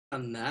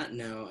On that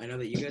note, I know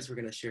that you guys were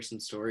going to share some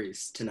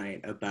stories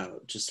tonight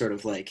about just sort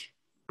of like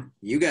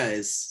you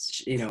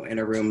guys, in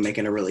a room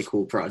making a really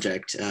cool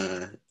project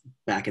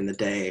back in the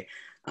day.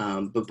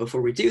 But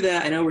before we do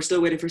that, I know we're still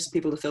waiting for some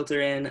people to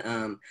filter in.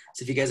 So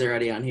if you guys are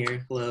already on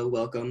here, hello,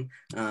 welcome.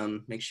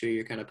 Make sure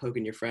you're kind of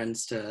poking your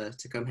friends to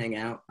come hang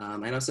out.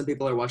 I know some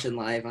people are watching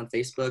live on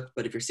Facebook,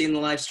 but if you're seeing the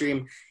live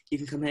stream, you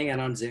can come hang out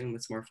on Zoom.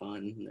 It's more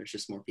fun. There's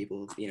just more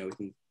people, we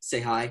can say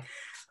hi.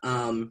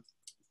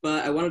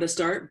 But I wanted to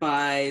start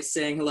by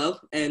saying hello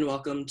and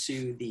welcome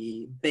to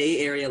the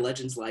Bay Area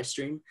Legends live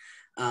stream.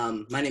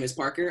 My name is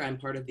Parker. I'm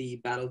part of the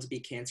Battle to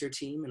Beat Cancer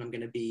team, and I'm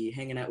going to be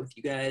hanging out with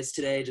you guys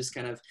today, just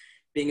kind of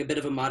being a bit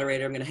of a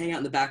moderator. I'm going to hang out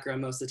in the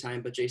background most of the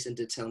time, but Jason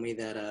did tell me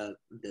that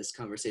this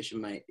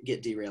conversation might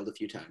get derailed a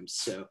few times.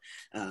 So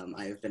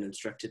I have been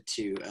instructed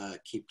to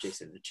keep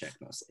Jason in check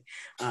mostly.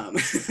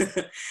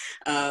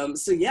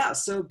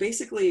 So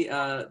basically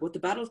what the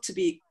Battle to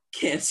Beat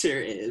Cancer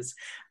is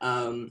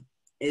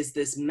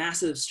this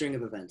massive string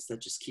of events that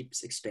just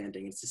keeps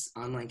expanding. It's this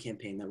online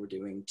campaign that we're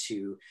doing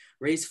to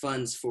raise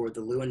funds for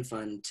the Lewin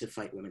Fund to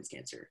fight women's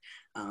cancer.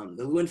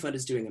 The Lewin Fund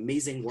is doing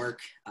amazing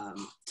work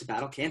to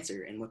battle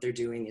cancer, and what they're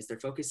doing is they're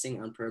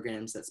focusing on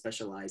programs that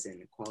specialize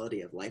in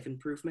quality of life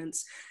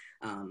improvements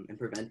and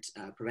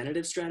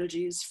preventative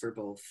strategies for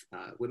both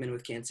women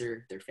with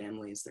cancer, their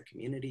families, their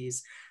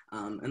communities.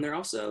 And they're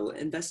also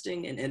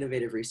investing in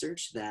innovative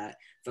research that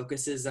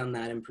focuses on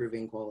that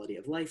improving quality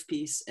of life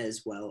piece,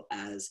 as well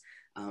as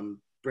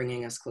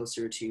bringing us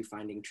closer to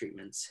finding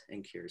treatments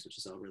and cures, which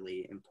is all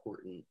really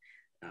important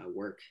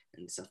work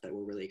and stuff that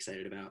we're really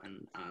excited about.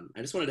 And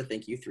I just wanted to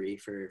thank you three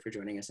for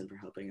joining us and for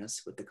helping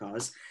us with the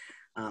cause.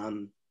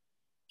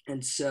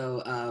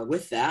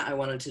 With that, I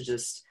wanted to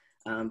just,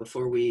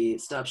 before we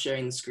stop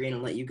sharing the screen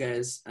and let you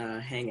guys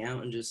hang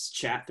out and just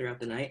chat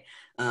throughout the night,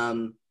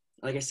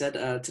 like I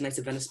said, tonight's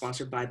event is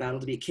sponsored by Battle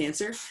to Beat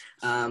Cancer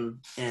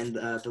and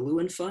the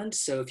Lewin Fund.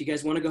 So if you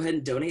guys want to go ahead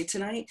and donate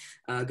tonight,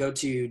 go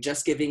to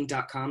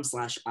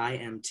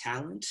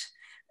justgiving.com/IamTalent.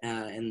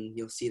 And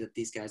you'll see that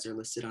these guys are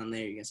listed on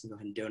there. You guys can go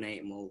ahead and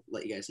donate, and we'll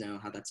let you guys know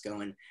how that's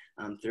going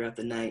throughout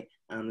the night.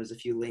 There's a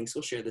few links.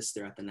 We'll share this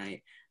throughout the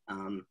night.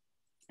 And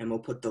we'll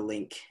put the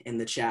link in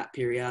the chat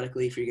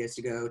periodically for you guys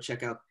to go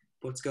check out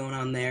what's going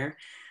on there.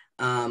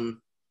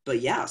 But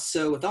yeah,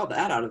 so with all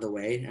that out of the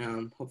way,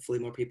 hopefully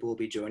more people will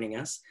be joining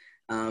us.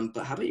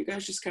 But how about you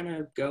guys just kind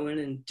of go in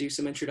and do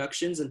some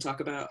introductions and talk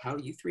about how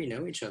you three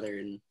know each other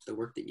and the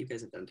work that you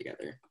guys have done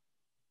together.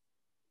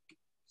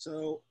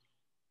 So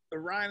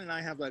Orion and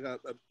I have like a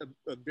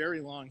very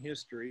long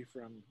history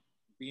from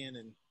being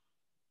in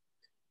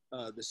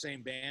the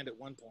same band at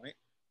one point,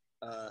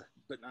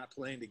 but not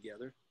playing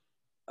together.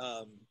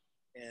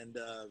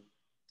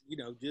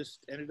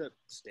 Just ended up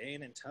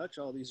staying in touch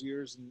all these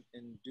years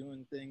and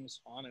doing things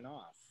on and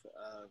off.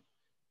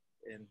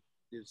 And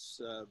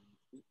is, a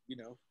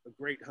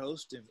great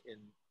host and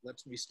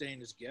lets me stay in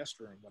his guest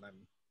room when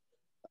I'm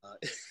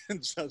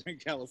in Southern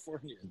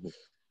California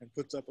and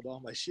puts up with all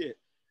my shit.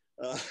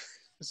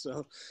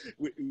 So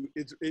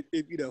it's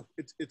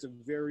a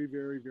very,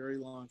 very, very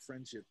long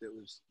friendship that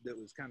was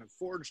kind of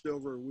forged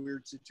over a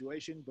weird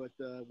situation, but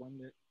one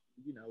that,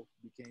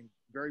 became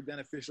very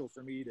beneficial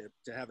for me to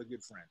have a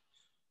good friend.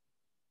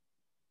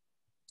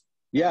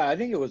 Yeah, I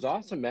think it was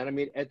awesome, man. I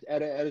mean,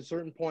 at a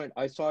certain point,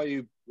 I saw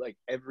you like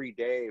every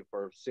day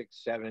for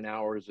 6-7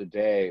 hours a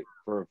day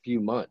for a few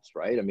months,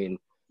 right? I mean,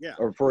 yeah,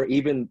 or for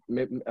even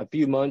a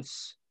few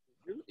months.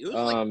 It was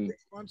like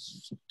 6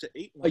 months to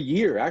 8 months. A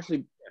year,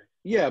 actually.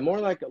 Yeah, more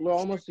like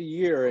almost a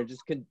year, and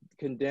just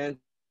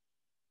condensed,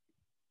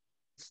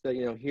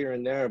 here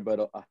and there, but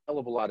a hell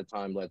of a lot of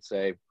time, let's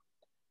say.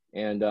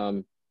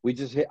 And we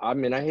just hit. I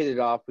mean, I hit it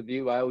off with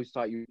you. I always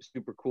thought you were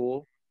super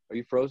cool. Are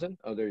you frozen?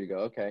 Oh, there you go.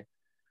 Okay.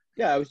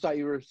 Yeah, I always thought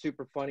you were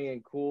super funny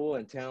and cool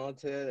and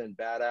talented and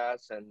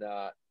badass, and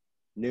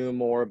knew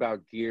more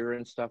about gear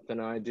and stuff than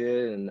I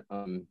did. And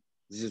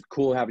it's just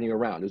cool having you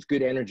around. It was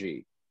good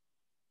energy.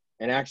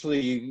 And actually,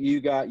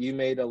 you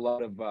made a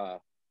lot of,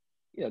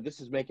 this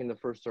is making the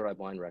first Third Eye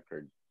Blind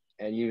record,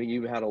 and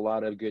you had a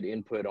lot of good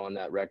input on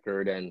that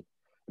record. And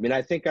I mean,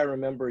 I think I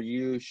remember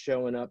you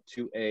showing up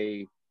to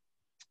a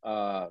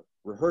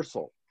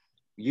rehearsal,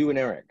 you and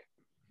Eric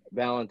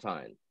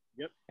Valentine.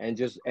 Yep. And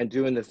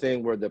doing the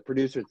thing where the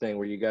producer thing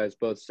where you guys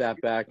both sat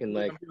back and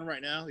like, I'm doing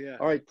right now, yeah.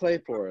 All right, play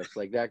for us,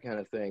 like that kind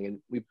of thing. And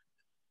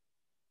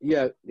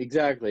yeah,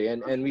 exactly.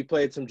 And we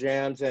played some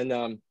jams. And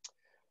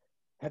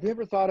have you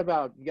ever thought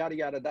about yada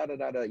yada da da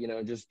da da?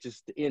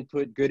 Just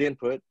good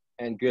input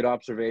and good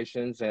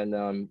observations. And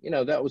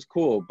that was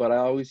cool. But I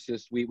always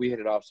we hit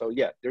it off. So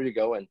yeah, there you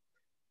go. And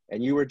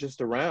you were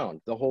just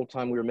around the whole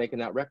time we were making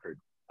that record.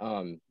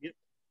 Yep.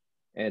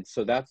 And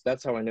so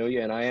that's how I know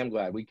you, and I am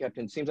glad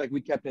seems like we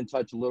kept in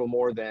touch a little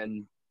more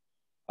than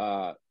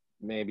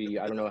maybe,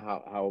 I don't know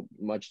how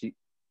much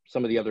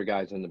some of the other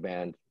guys in the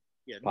band,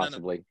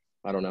 possibly.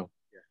 I don't know.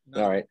 Yeah,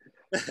 all right.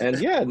 And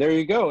yeah, there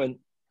you go. And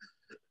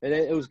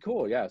it was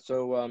cool. Yeah.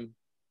 So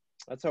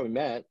that's how we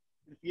met.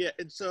 Yeah,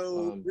 and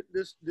so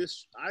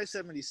this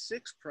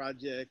I-76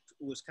 project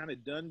was kind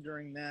of done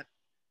during that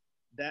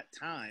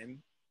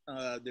time.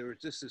 There was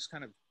just this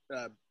kind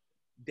of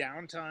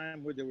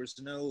downtime where there was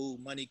no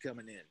money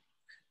coming in.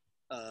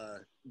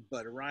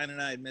 But Orion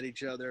and I had met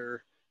each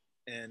other,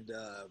 and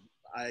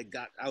I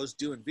was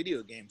doing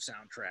video game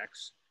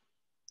soundtracks,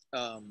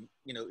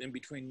 in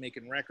between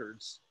making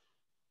records,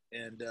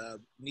 and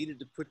needed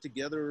to put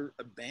together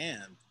a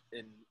band,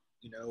 and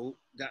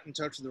got in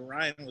touch with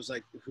Orion and was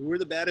like, who are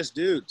the baddest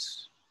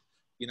dudes?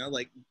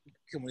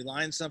 Can we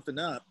line something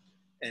up?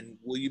 And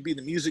will you be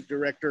the music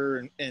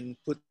director and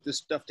put this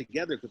stuff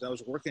together? Because I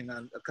was working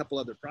on a couple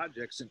other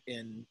projects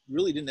and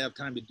really didn't have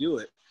time to do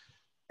it.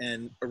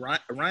 And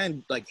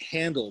Orion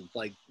handled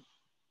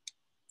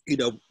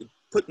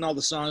putting all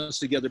the songs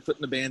together,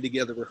 putting the band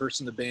together,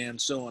 rehearsing the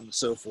band, so on and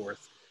so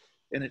forth.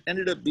 And it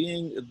ended up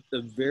being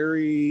a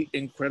very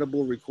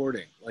incredible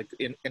recording,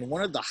 in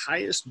one of the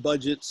highest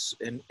budgets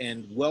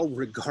and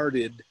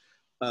well-regarded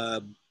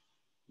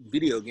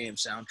video game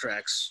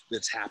soundtracks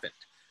that's happened.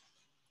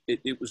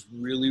 It was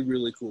really,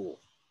 really cool.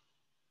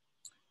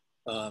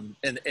 And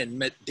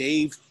met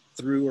Dave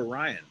through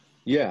Orion.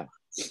 Yeah.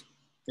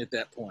 At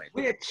that point.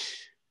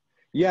 Which.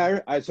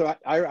 Yeah,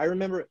 I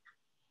remember.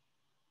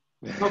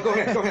 No, go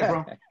ahead,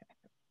 bro.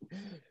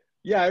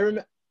 Yeah, I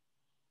remember.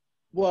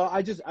 Well,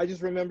 I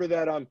just remember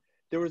that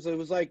it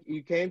was like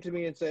you came to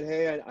me and said,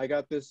 hey, I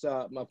got this.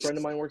 My friend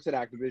of mine works at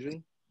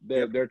Activision.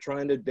 They're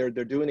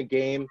doing a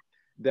game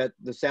that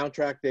the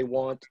soundtrack they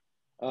want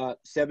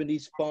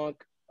 70s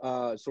funk,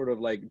 sort of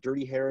like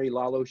Dirty Harry,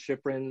 Lalo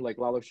Schifrin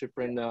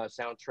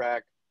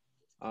soundtrack,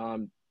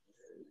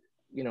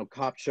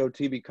 cop show,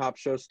 TV cop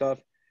show stuff.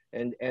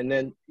 And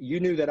then you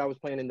knew that I was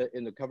playing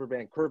in the cover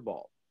band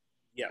Curveball.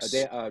 Yes.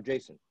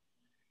 Jason.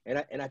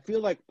 And I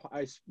feel like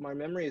my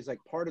memory is like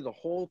part of the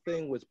whole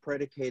thing was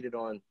predicated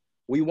on,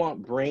 we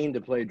want Brain to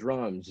play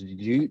drums.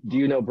 Do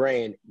you know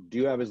Brain? Do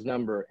you have his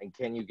number? And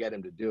can you get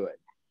him to do it?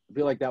 I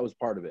feel like that was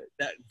part of it.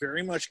 That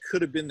very much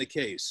could have been the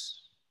case.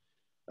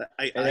 So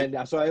I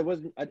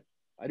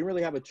didn't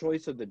really have a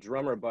choice of the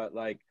drummer, but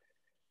like,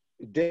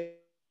 Dave,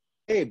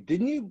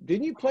 did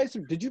you play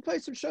some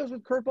shows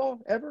with Curveball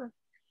ever?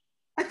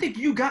 I think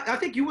you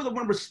were the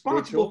one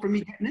responsible for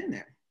me getting in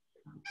there.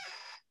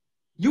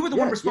 You were the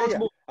one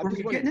responsible for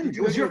me getting in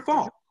there. It was your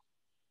fault.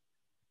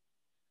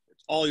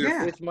 It's all your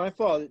fault. It's my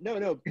fault.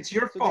 No. It's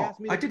your fault.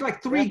 I did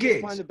like 3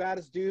 gigs. Find the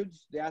baddest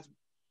dudes. They asked.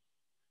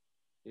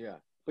 Yeah.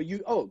 But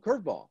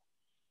Curveball.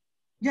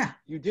 Yeah.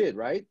 You did,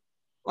 right?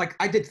 Like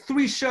I did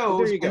 3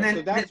 shows, there you go.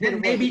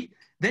 And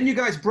then you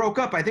guys broke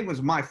up. I think it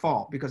was my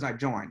fault because I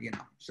joined,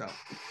 so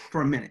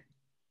for a minute.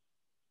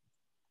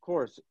 Of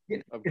course.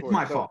 It's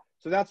my fault.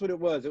 So that's what it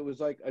was. It was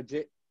like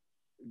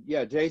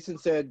Jason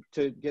said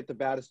to get the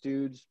baddest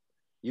dudes.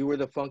 You were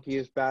the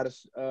funkiest,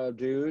 baddest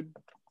dude,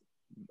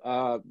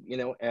 that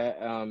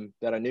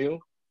I knew.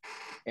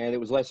 And it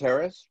was Les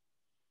Harris.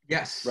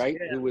 Yes. Right?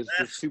 Yeah, who was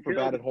just super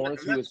bad at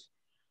horns.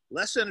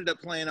 Les ended up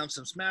playing on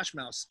some Smash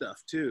Mouth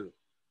stuff too,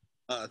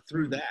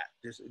 through that,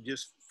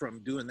 just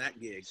from doing that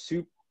gig.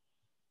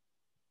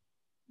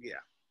 Yeah.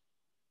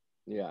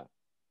 Yeah.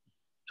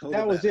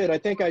 That was it. I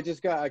think I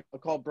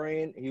called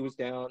Brain. He was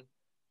down.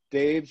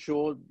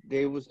 Shul,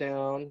 Dave was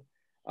down.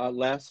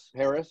 Les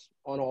Harris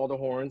on all the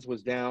horns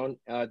was down.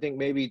 I think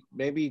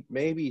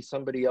maybe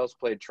somebody else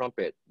played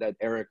trumpet that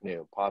Eric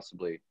knew,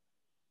 possibly.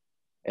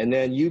 And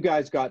then you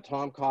guys got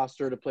Tom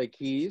Coster to play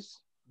keys.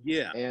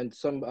 Yeah. And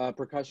some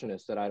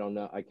percussionist that I don't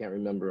know. I can't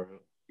remember.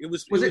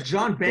 Was it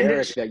John Bendich?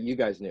 Eric that you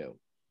guys knew.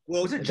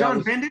 Well, was it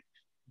John Bendich?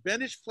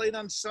 Bendich played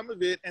on some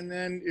of it, and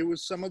then it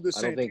was some of the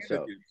same. I don't think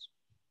so. Dudes.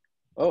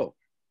 Oh.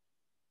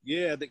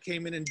 Yeah, that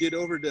came in and did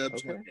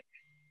overdubs. Okay.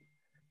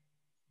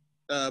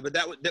 But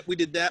that we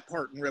did that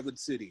part in Redwood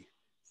City.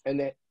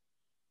 And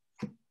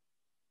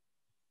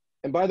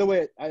by the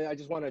way, I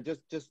just want to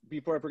just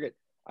before I forget,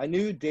 I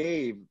knew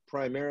Dave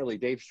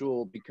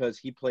Shul, because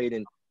he played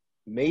in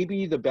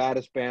maybe the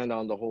baddest band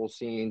on the whole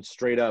scene,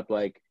 straight up,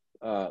 like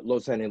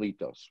Los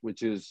Angelitos,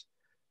 which is,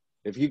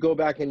 if you go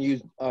back and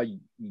use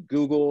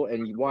Google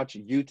and you watch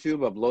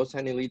YouTube of Los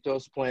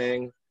Angelitos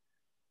playing,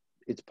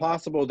 it's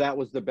possible that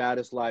was the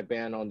baddest live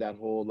band on that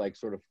whole like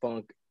sort of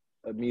funk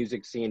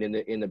music scene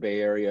in the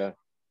Bay Area,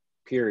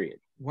 period.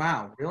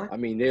 Wow, really? I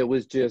mean, it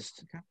was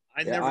just.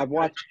 I've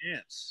watched.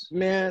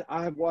 Man,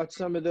 I've watched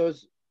some of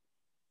those.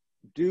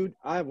 Dude,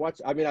 I went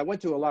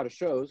to a lot of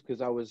shows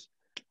because I was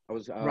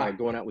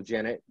going out with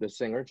Janet, the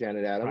singer,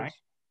 Janet Adams,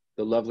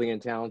 the lovely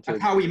and talented.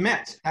 That's how we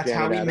met.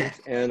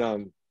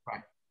 And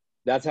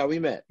that's how we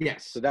met.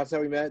 Yes. So that's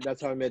how we met.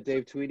 That's how I met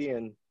Dave Tweedy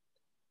and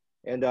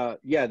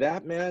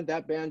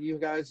that band, you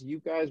guys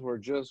were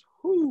just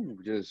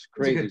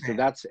crazy. So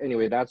that's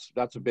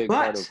a big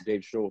part of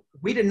Dave Shul.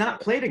 We did not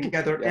play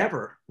together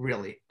ever,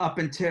 really, up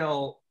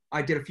until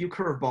I did a few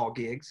Curveball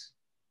gigs.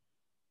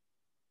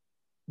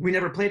 We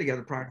never played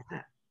together prior to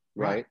that.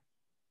 Right.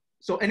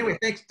 So anyway,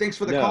 thanks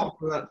for the call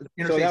for the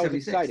Interstate 76.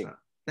 Was exciting.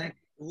 Thank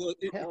you.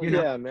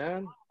 Yeah,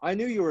 man. I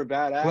knew you were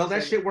badass. Well,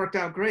 that shit worked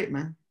out great,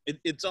 man.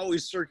 it's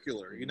always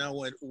circular. You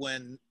know,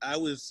 when I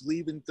was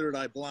leaving Third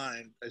Eye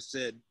Blind, I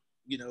said,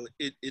 you know,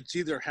 it's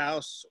either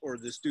House or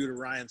this dude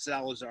Arion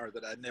Salazar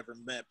that I never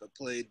met but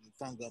played in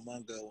Fungo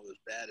Mungo and was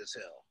bad as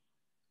hell.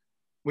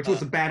 Which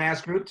was a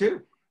badass group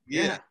too.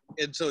 Yeah.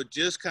 And so it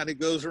just kind of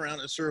goes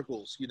around in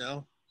circles, you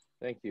know.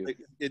 Thank you. Like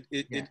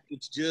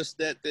it's just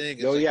that thing.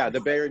 It's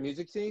the Bay Area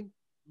music scene.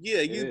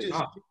 Yeah, you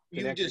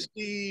just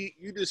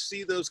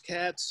see those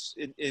cats,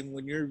 and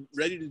when you're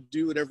ready to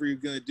do whatever you're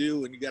gonna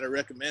do, and you got to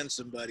recommend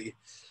somebody,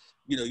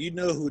 you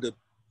know who to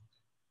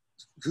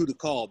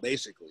call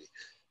basically.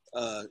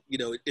 You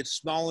know, it's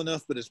small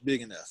enough, but it's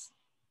big enough.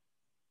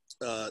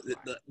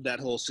 That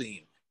whole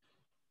scene.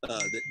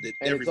 That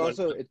everybody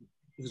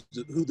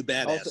who the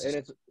badass is.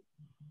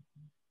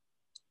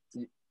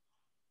 And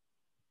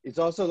it's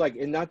also like,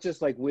 and not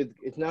just like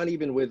it's not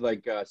even with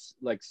like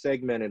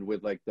segmented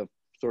with like the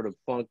sort of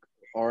funk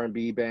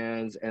R&B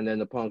bands and then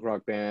the punk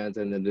rock bands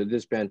and then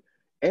this band.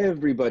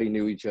 Everybody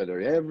knew each other.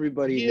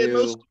 Everybody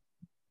knew.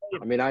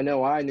 I mean, I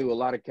knew a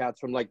lot of cats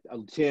from like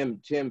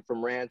Tim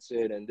from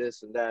Rancid and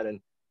this and that, and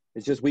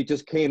it's just we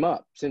just came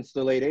up since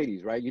the late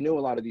 '80s, right? You knew a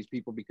lot of these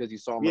people because you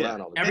saw them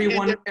around all the time.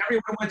 Everyone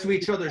went to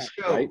each other's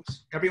shows. Right?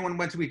 Everyone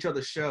went to each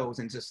other's shows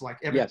and just like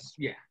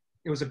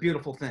it was a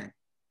beautiful thing.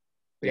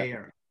 Bay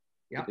Area.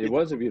 Yeah, it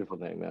was a beautiful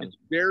thing, man. It's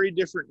very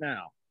different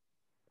now.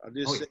 I'll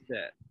just say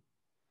that.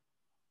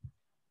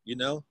 You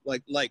know,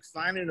 like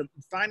finding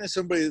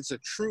somebody that's a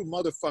true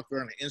motherfucker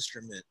on an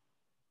instrument,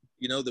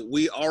 you know, that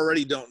we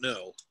already don't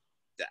know.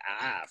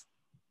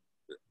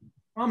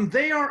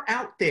 They are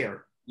out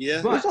there.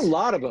 Yeah, there's a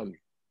lot of them,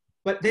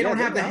 but they don't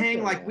have the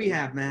hang like we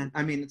have, man.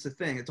 I mean, it's a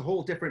thing. It's a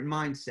whole different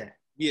mindset.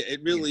 Yeah, it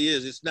really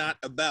is. It's not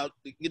about,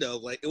 you know,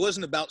 like it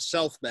wasn't about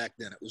self back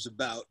then. It was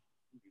about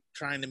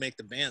trying to make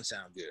the band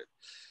sound good.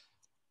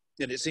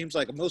 And it seems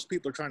like most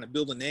people are trying to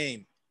build a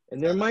name.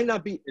 And there might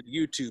not be a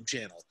YouTube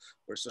channel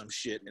or some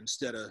shit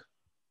instead of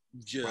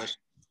just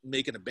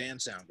making a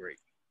band sound great.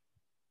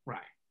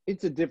 Right.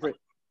 It's a different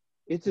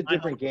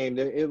game.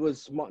 It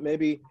was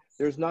maybe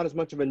there's not as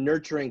much of a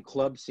nurturing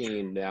club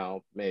scene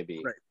now,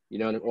 maybe. Right. You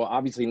know, well,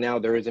 obviously now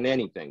there isn't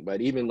anything,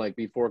 but even like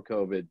before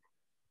COVID,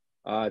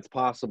 it's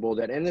possible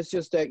that, and it's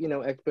just that, you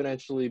know,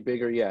 exponentially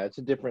bigger. Yeah, it's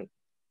a different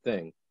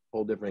thing,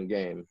 whole different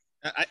game.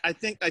 I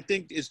think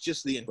it's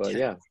just the intent.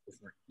 Yeah.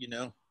 You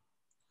know,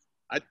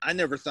 I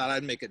never thought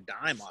I'd make a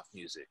dime off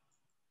music.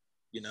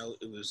 You know,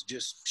 it was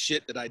just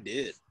shit that I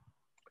did.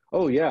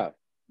 Oh yeah.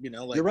 You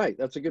know, like you're right.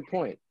 That's a good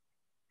point.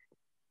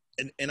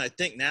 And I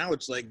think now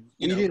it's like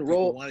you know, didn't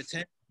roll. Want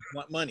attention,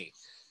 want money.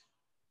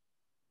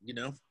 You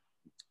know,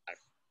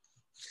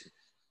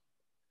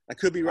 I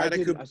could be right.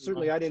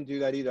 I didn't do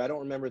that either. I don't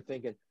remember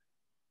thinking.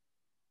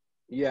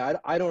 Yeah,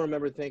 I don't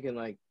remember thinking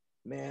like,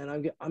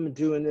 man, I'm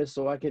doing this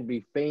so I can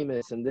be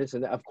famous and this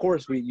and that. Of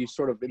course, you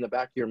sort of in the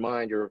back of your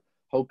mind, you're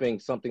hoping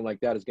something like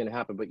that is going to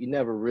happen, but you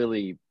never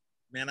really.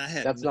 Man, I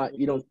had. That's not.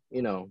 You don't.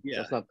 You know. Yeah.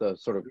 That's not the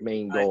sort of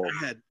main goal.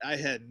 I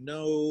had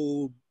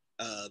no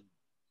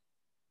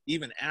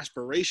even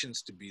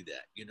aspirations to be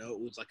that. You know, it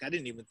was like I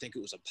didn't even think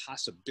it was a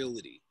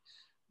possibility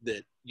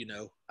that, you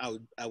know,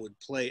 I would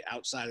play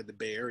outside of the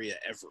Bay Area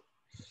ever.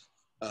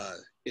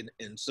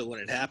 And so when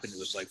it happened, it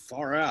was like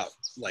far out.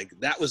 Like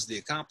that was the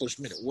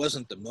accomplishment. It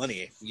wasn't the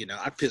money. You know,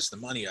 I pissed the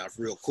money off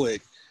real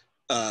quick.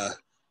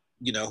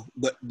 You know,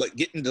 but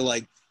getting to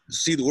like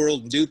see the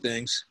world and do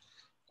things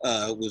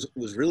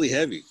was really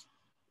heavy.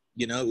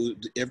 You know,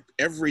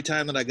 every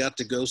time that I got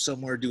to go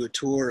somewhere, do a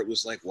tour, it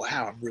was like,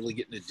 wow, I'm really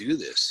getting to do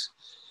this.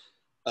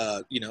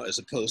 You know, as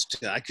opposed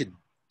to I could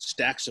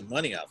stack some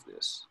money off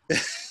this.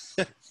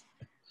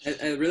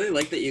 I really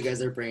like that you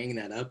guys are bringing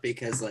that up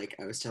because, like,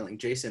 I was telling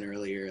Jason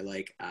earlier,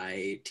 like,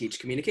 I teach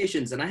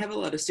communications and I have a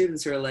lot of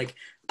students who are like,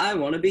 I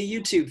want to be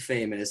YouTube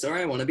famous or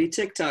I want to be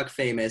TikTok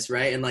famous,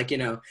 right? And, like, you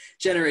know,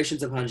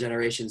 generations upon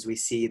generations, we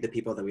see the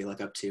people that we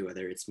look up to,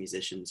 whether it's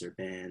musicians or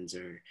bands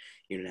or,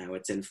 you know, now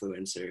it's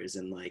influencers.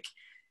 And, like,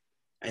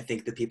 I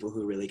think the people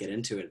who really get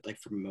into it, like,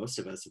 for most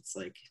of us, it's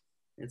like,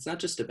 it's not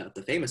just about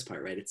the famous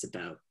part, right? It's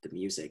about the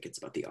music. It's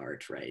about the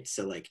art, right?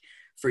 So, like,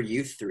 for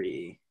you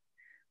three,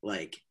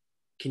 like,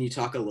 can you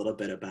talk a little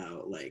bit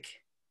about like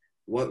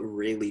what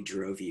really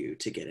drove you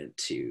to get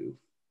into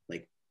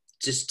like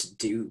just to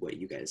do what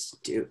you guys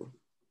do?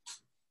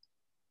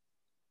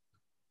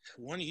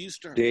 Why don't you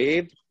start?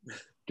 Dave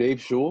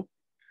Shul.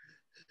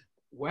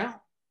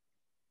 Well,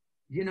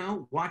 you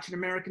know, watching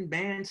American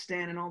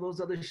Bandstand and all those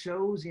other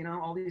shows, you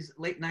know, all these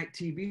late night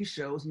TV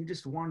shows, and you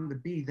just wanted to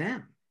be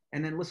them.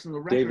 And then listen to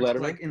the records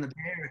like in the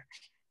Bear,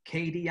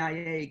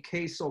 KDIA,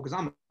 K-Soul, because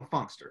I'm a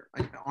funkster,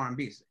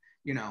 R&B,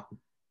 you know.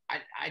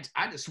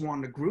 I just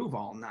wanted to groove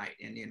all night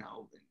and, you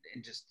know,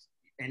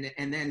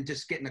 and then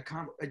just getting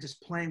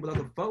just playing with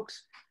other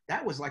folks.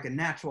 That was like a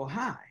natural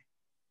high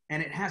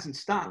and it hasn't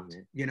stopped,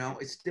 you know,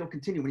 it's still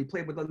continuing. When you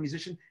play with other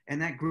musicians and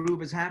that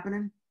groove is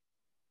happening,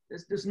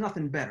 there's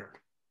nothing better,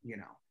 you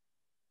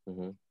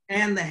know,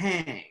 and the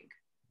hang.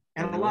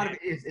 And a lot of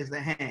it is the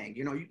hang,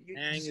 you know, you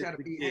just got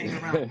to be hanging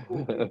around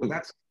cool people.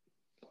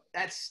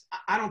 That's,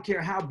 I don't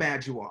care how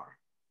bad you are.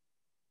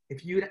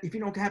 if you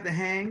don't have the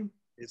hang,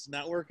 it's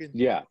not working.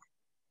 Yeah,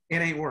 it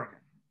ain't working.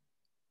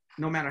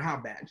 No matter how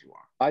bad you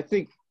are. I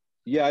think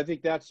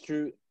that's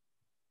true.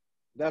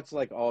 That's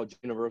like all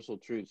universal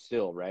truth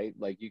still, right?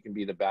 Like you can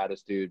be the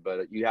baddest dude,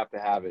 but you have to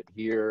have it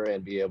here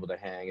and be able to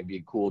hang and be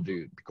a cool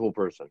dude, cool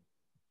person.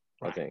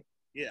 Right. I think.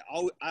 Yeah.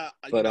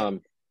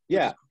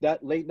 Yeah,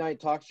 that late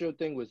night talk show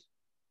thing was.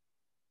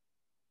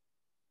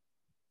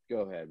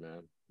 Go ahead,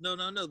 man. No.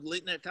 The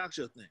late night talk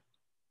show thing.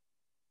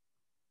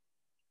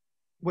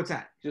 What's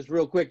that? Just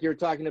real quick, you're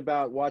talking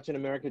about watching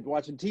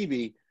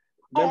TV.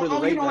 Remember the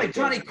late night like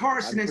Johnny thing?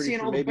 Carson and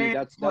seeing all the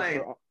bands play.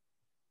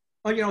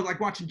 For, like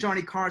watching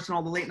Johnny Carson,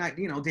 all the late night,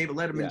 David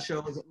Letterman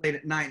shows late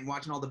at night and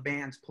watching all the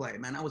bands play.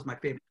 Man, that was my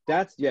favorite.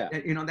 That's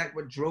that's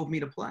what drove me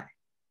to play.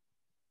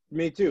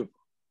 Me too.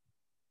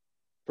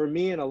 For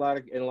me and a lot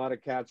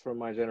of cats from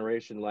my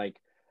generation, like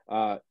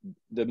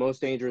the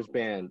Most Dangerous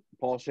Band,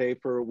 Paul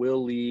Schaefer,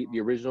 Will Lee,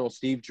 the original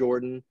Steve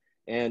Jordan,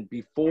 and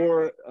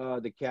before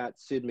the cat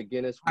Sid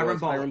McGuinness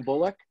was Hiram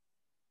Bullock.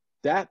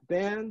 That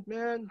band,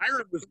 man,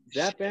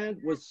 that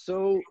band was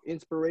so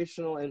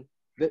inspirational, and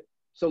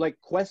so like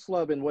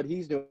Questlove and what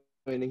he's doing,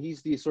 and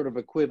he's the sort of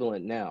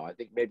equivalent now. I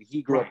think maybe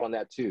he grew up on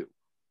that too,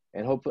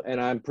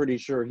 and I'm pretty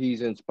sure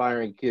he's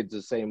inspiring kids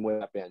the same way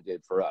that band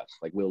did for us,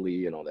 like Will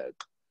Lee and all that.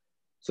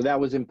 So that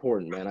was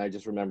important, man. I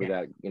just remember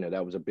that,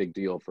 that was a big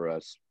deal for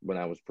us when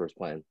I was first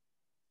playing.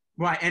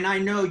 Right, and I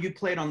know you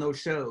played on those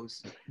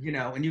shows,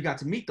 and you got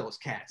to meet those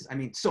cats. I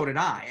mean, so did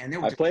I, and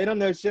I played on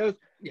those shows.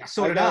 Yeah,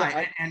 so did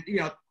I. And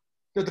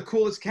they're the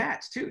coolest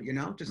cats too.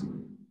 Just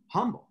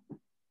humble.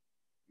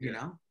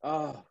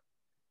 Oh,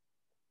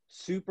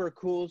 super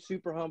cool,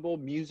 super humble,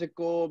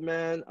 musical,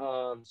 man.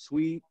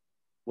 Sweet.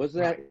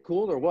 Wasn't that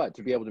cool or what,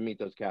 to be able to meet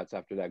those cats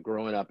after that,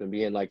 growing up and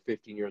being like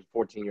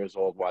 14 years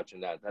old watching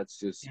that? That's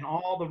just. And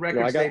all the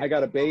records. I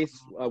got a bass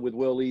with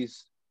Will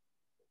Lee's.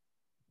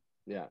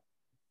 Yeah.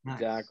 Nice.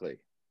 Exactly.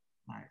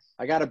 Nice.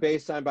 I got a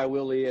bass signed by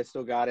Will Lee. I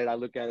still got it. I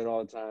look at it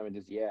all the time and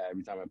just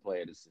every time I play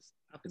it, it's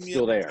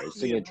still there. It's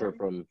signature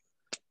from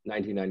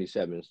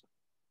 1997.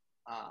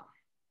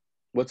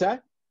 What's that?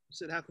 I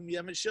said, how come you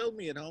haven't showed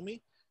me it,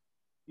 homie?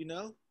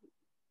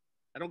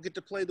 I don't get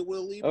to play the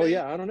Will Lee. Oh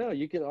yeah, I don't know.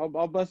 You can.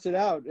 I'll bust it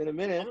out in a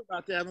minute. I'm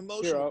about to have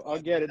emotional. Sure, I'll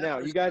get it now.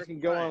 You guys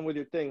can go on with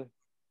your thing.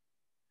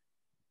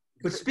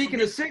 But speaking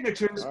of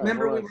signatures,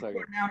 remember we were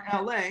down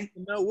in LA.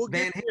 No, we'll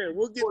get there.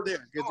 We'll get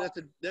there because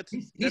that's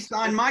he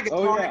signed my guitar.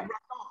 Oh,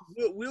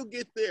 yeah. We'll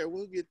get there.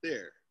 We'll get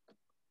there.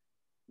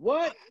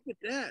 What? Look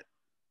at that.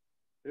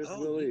 There's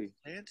Willie.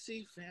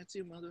 Fancy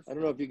motherfucker. I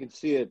don't know if you can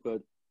see it,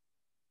 but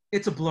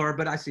it's a blur.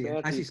 But I see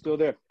it. I see. Still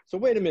there. So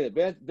wait a minute,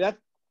 man.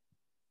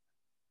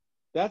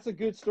 That's a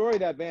good story.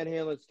 That Van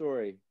Halen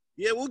story.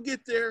 Yeah, we'll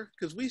get there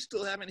because we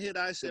still haven't hit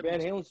I-70. The Van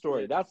Halen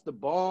story. That's the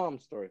bomb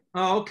story.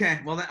 Oh, okay.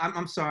 Well,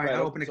 I'm sorry. Right, I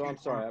opened I'm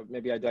sorry.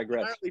 Maybe I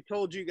digress. I only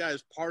told you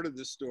guys part of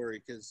the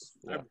story because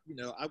I'm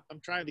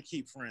trying to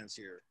keep friends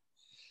here.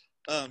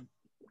 And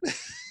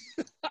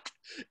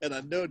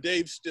I know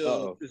Dave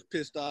still is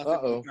pissed off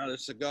about a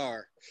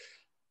cigar.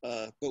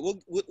 But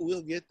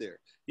we'll get there.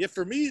 Yeah,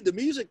 for me, the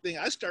music thing,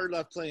 I started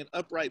off playing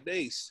upright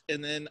bass,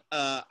 and then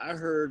I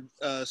heard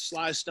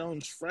Sly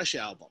Stone's Fresh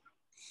album,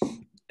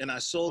 and I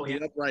sold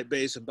the upright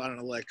bass and bought an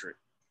electric,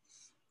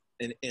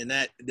 and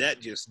that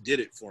just did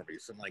it for me.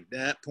 From like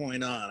that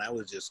point on, I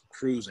was just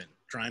cruising,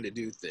 trying to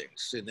do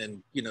things, and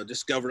then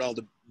discovered all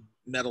the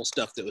metal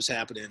stuff that was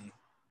happening.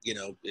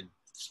 And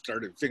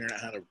started figuring out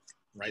how to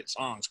write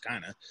songs,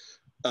 kind of.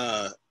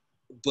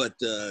 But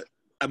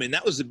I mean,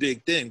 that was the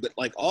big thing. But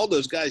like all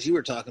those guys you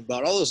were talking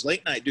about, all those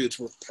late night dudes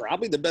were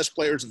probably the best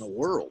players in the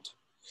world.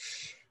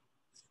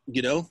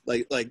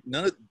 Like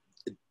none of.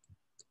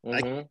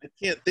 I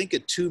can't think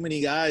of too many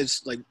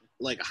guys like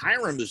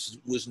Hiram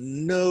was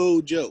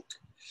no joke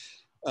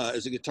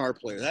as a guitar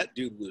player. That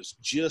dude was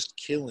just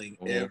killing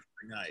every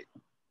night.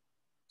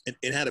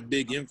 It had a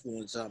big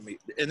influence on me.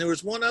 And there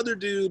was one other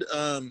dude,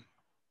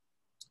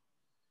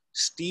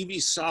 Stevie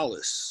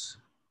Salas.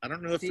 I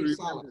don't know if you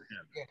remember him.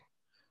 Yeah.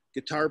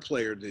 Guitar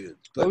player dude.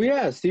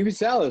 But, Stevie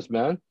Salas,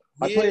 man.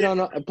 I played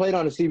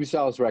on a Stevie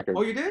Salas record.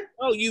 Oh, you did?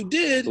 Oh, you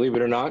did? Believe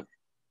it or not.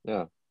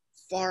 Yeah.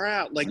 Far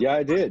out. Yeah,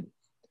 I did.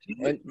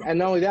 And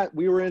not only that,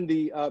 we were in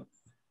the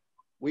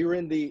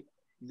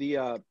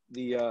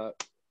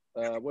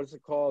what is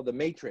it called? The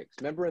Matrix.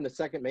 Remember in the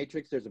second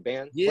Matrix, there's a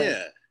band?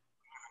 Yeah.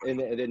 In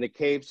the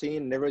cave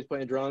scene, and everybody's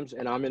playing drums,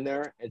 and I'm in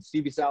there, and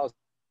Stevie Salas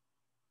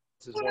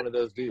is one of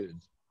those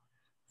dudes.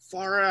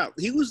 Far out.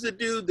 He was the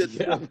dude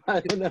that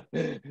I don't know.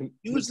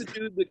 He was the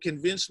dude that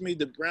convinced me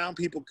that brown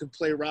people could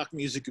play rock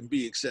music and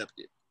be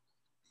accepted.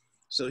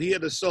 So he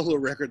had a solo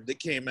record that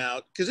came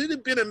out because it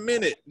had been a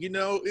minute,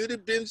 it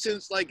had been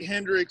since like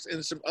Hendrix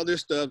and some other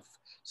stuff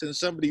since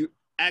somebody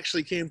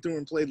actually came through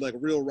and played like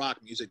real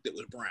rock music that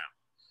was brown.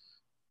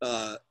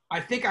 I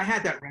think I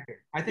had that record.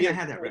 I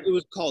had that record. It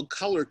was called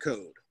Color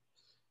Code.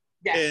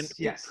 Yes,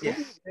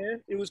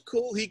 Man. It was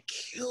cool. He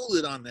killed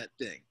it on that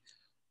thing.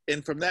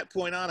 And from that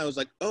point on, I was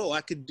like, oh, I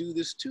could do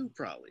this too,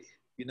 probably.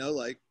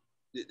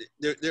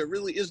 there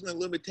really isn't a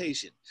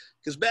limitation,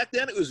 because back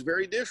then it was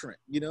very different.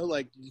 You know,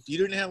 like if you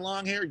didn't have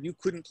long hair, you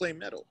couldn't play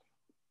metal.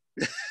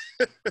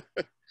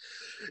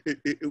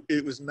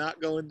 It was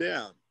not going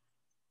down.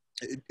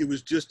 It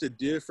was just a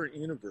different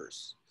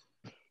universe.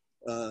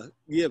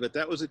 Yeah, but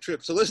that was a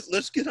trip. So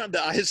let's get on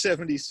to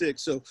I-76.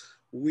 So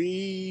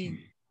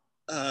we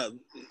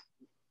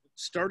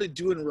started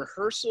doing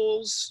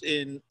rehearsals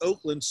in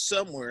Oakland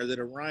somewhere that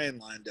Orion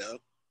lined up.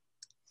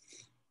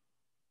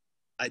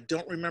 I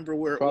don't remember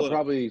where it was.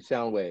 Probably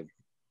Soundwave.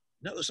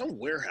 No, it was some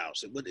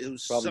warehouse. It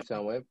was probably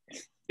Soundwave.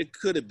 It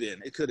could have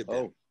been. It could have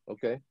been. Oh,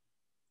 okay.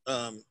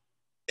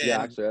 Yeah,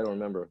 actually, I don't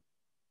remember.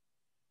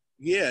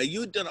 Yeah,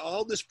 you had done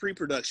all this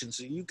pre-production,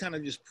 so you kind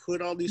of just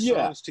put all these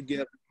songs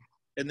together,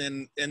 and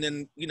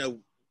then you know,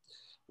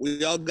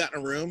 we all got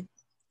in a room,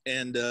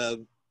 and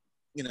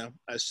you know,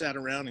 I sat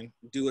around and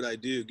do what I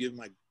do, give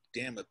my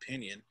damn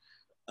opinion,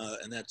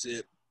 and that's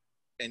it.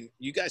 And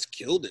you guys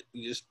killed it.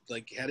 You just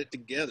like had it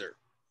together.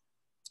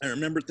 I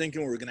remember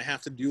thinking we were going to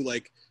have to do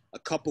like a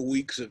couple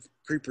weeks of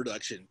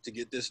pre-production to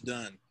get this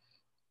done.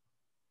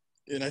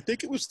 And I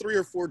think it was 3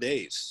 or 4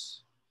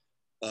 days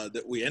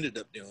that we ended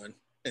up doing,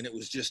 and it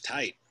was just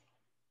tight.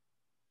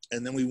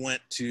 And then we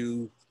went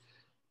to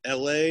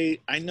LA.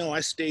 I know I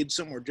stayed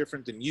somewhere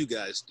different than you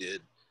guys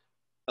did.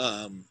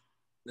 And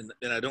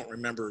I don't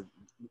remember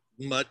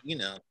much, you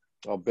know.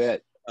 I'll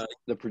bet.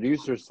 The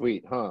producer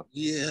suite, huh?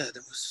 Yeah,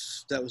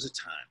 that was a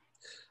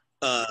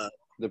time.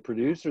 The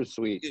producer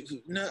suite.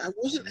 No, I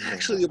wasn't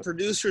actually a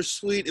producer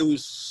suite. It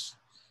was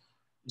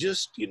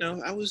just, you know,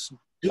 I was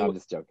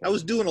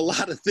doing a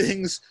lot of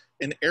things,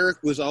 and Eric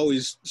was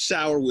always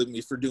sour with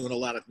me for doing a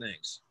lot of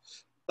things,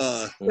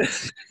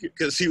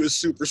 because he was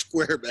super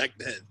square back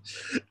then.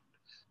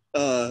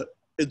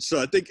 And so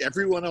I think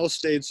everyone else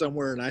stayed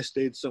somewhere, and I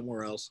stayed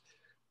somewhere else.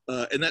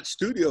 And that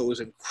studio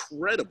was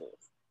incredible.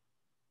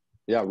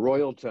 Yeah,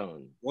 Royal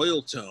Tone.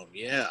 Royal Tone,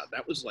 yeah,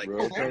 that was like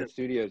Royal Tone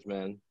Studios,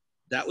 man.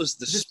 That was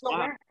the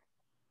spot.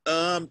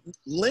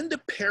 Linda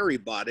Perry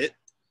bought it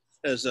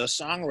as a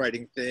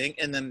songwriting thing,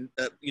 and then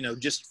you know,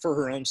 just for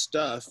her own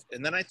stuff.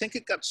 And then I think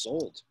it got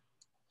sold.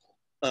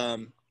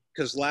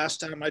 Because last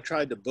time I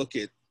tried to book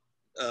it,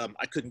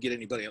 I couldn't get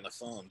anybody on the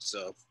phone.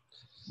 So,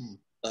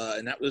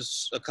 and that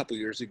was a couple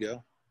years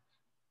ago.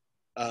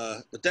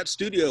 But that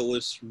studio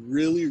was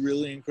really,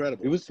 really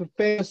incredible. It was a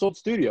famous old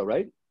studio,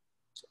 right?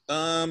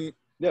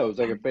 Yeah, it was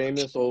like a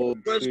famous old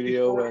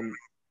studio. And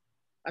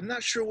I'm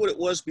not sure what it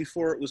was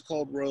before it was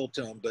called Royal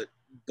Tone,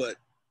 but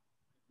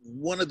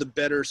one of the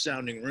better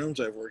sounding rooms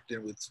I've worked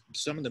in with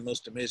some of the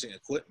most amazing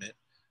equipment.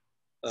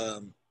 I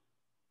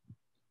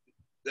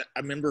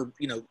remember,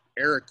 you know,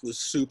 Eric was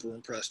super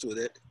impressed with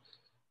it,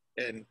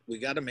 and we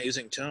got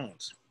amazing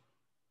tones.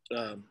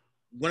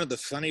 One of the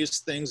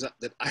funniest things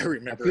that I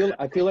remember.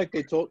 I feel like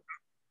they told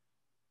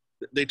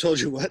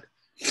you what?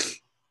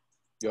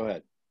 Go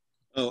ahead.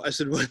 Oh, I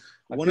said what?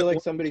 I feel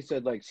like somebody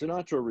said like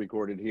Sinatra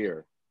recorded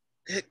here.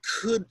 It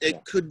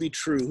could be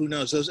true. Who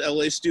knows? Those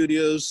LA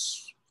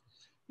studios,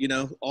 you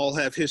know, all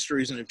have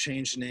histories and have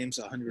changed names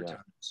 100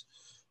 times.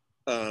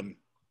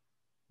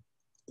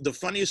 The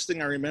funniest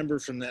thing I remember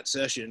from that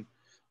session,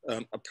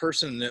 a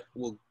person that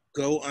will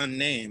go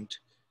unnamed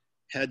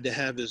had to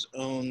have his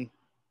own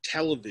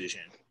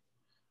television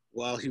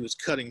while he was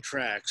cutting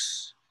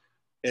tracks,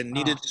 and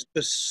needed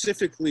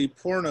specifically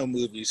porno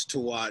movies to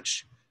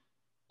watch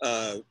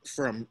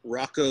from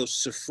Rocco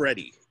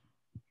Siffredi.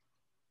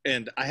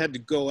 And I had to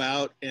go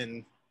out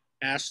and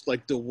ask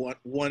like the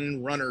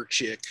one runner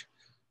chick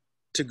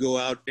to go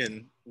out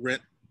and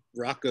rent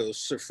Rocco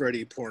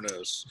Siffredi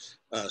pornos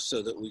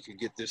so that we could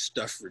get this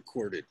stuff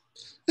recorded.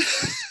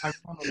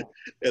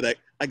 And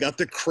I got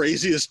the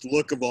craziest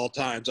look of all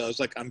times. I was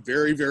like, I'm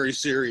very, very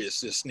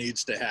serious. This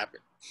needs to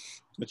happen.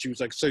 But she was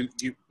like, so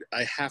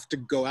I have to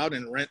go out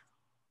and rent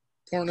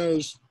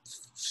pornos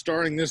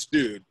starring this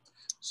dude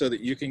so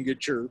that you can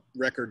get your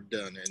record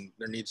done, and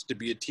there needs to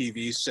be a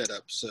TV set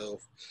up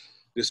so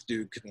this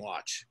dude can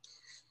watch.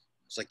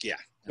 It's like, yeah.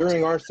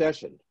 During our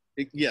session.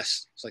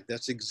 Yes. It's like,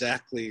 that's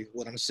exactly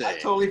what I'm saying. I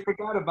totally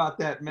forgot about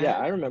that, man. Yeah,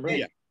 I remember.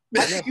 Yeah.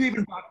 I think you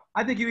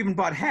even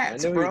bought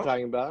hats, I know bro. what you're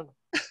talking about.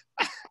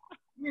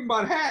 You even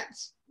bought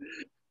hats.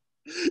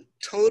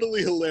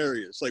 Totally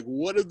hilarious. Like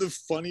one of the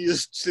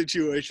funniest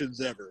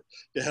situations ever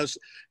to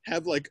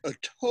have like a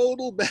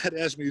total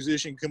badass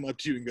musician come up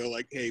to you and go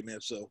like, hey man,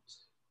 so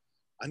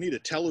I need a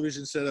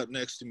television set up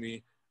next to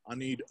me. I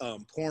need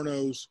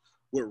pornos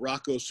with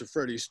Rocco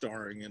Siffredi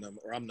starring in them,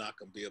 or I'm not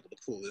going to be able to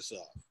pull this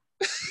off.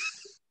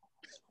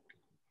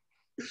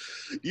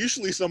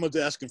 Usually someone's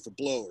asking for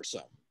blow or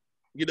something,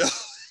 you know.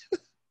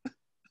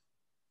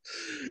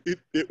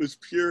 It was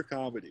pure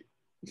comedy.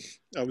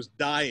 I was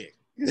dying.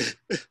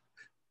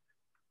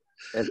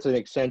 That's an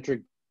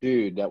eccentric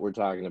dude that we're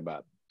talking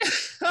about.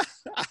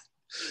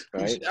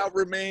 Right? Who shall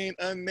remain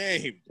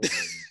unnamed.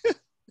 It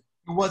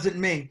wasn't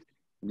me.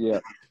 Yeah.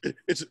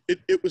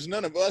 It was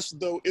none of us,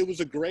 though. It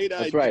was a great idea.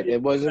 That's right.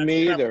 It wasn't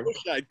me either. I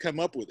wish I'd come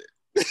up with it.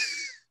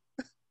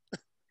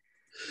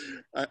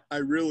 I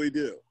really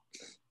do.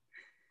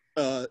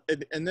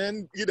 And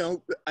then, you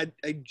know, I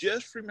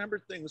just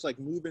remembered things like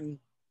moving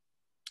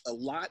a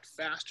lot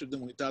faster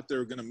than we thought they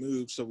were going to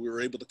move. So we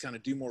were able to kind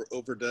of do more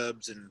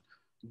overdubs and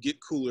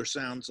get cooler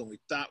sounds than we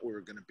thought we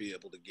were going to be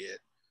able to get.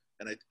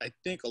 And I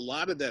think a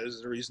lot of that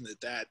is the reason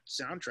that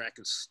soundtrack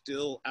is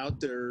still out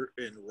there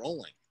and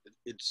rolling.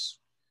 It's,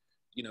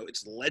 you know,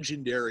 it's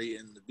legendary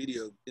in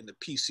the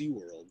PC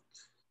world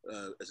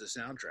as a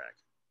soundtrack.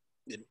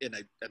 And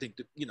I think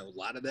that, you know, a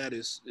lot of that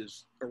is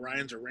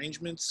Orion's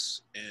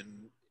arrangements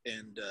and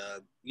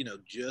you know,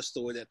 just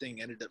the way that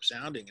thing ended up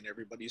sounding and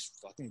everybody's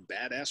fucking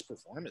badass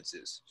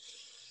performances.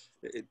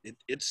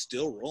 It's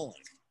still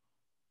rolling.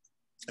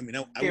 I mean,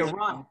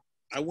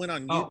 I went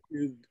on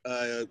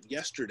YouTube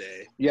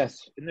yesterday.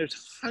 Yes. And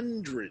there's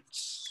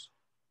hundreds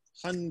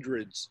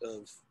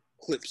of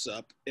clips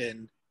up,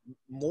 and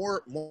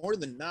more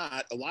than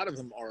not, a lot of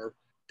them are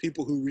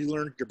people who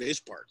relearned their bass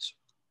parts.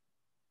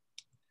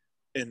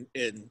 And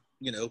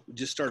you know,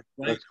 just start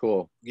playing. That's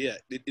cool. Yeah,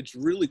 it's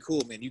really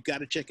cool, man. You got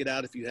to check it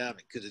out if you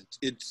haven't, because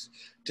it's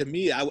to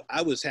me,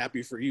 I was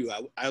happy for you.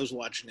 I was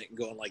watching it and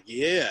going like,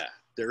 yeah,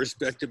 they're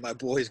respecting my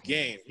boy's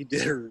game. He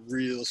did a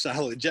real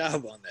solid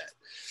job on that.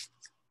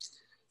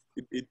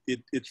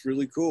 It's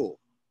really cool.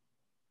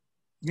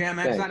 Yeah,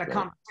 man. 'Cause I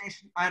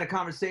had a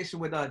conversation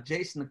with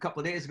Jason a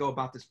couple of days ago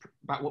about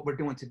what we're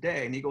doing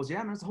today, and he goes, "Yeah,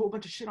 man, there's a whole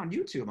bunch of shit on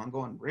YouTube." I'm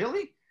going,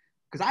 "Really?"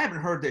 Because I haven't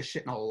heard this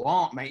shit in a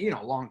long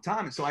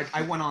time. And so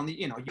I went on the,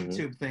 you know,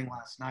 YouTube thing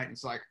last night, and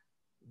it's like,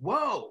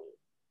 whoa.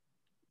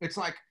 It's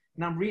like,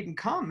 and I'm reading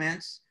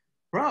comments,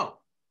 bro,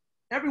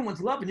 everyone's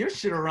loving your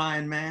shit,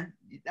 Orion, man.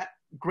 That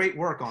great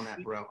work on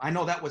that, bro. I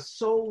know that was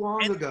so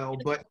long ago,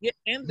 but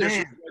and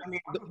there's man,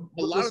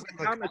 a lot of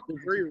the comments are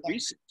very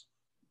recent.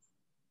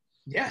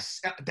 Yes,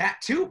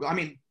 that too. I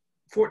mean,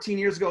 14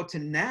 years ago to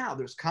now,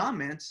 there's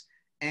comments,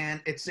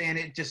 and it's saying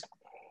it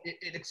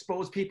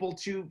exposed people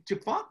to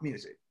funk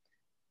music.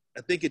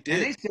 I think it did.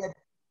 And they said,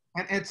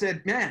 and it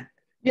said, man,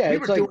 yeah, we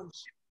were doing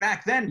shit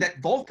back then that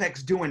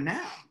Volpec's doing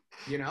now,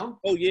 you know?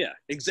 Oh yeah,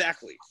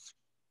 exactly.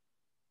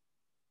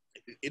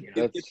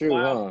 That's true,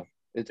 huh?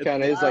 It's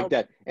kind of is like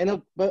that.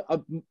 And but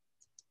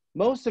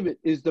most of it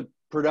is the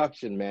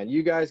production, man.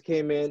 You guys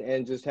came in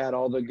and just had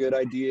all the good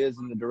ideas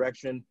and the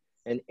direction.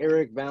 And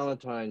Eric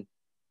Valentine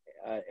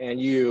and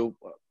you,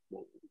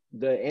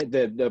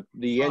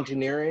 the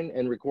engineering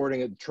and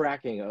recording and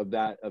tracking of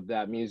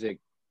that music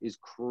is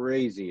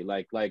crazy.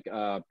 Like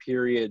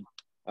period,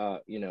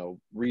 you know,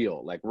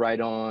 real, like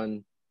right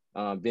on,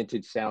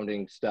 vintage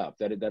sounding stuff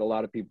that a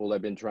lot of people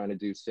have been trying to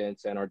do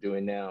since and are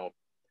doing now.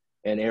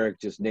 And Eric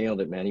just nailed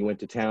it, man. He went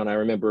to town. I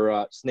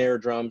remember snare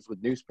drums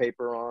with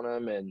newspaper on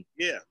them, and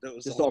yeah, that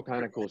was just all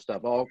kind of cool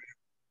stuff.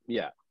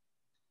 Yeah.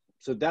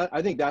 So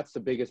I think that's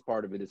the biggest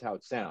part of it, is how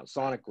it sounds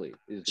sonically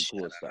is the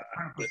coolest stuff.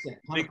 100%.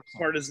 Big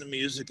part is the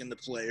music and the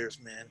players,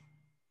 man.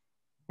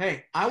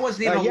 Hey, I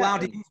wasn't even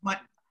allowed to use my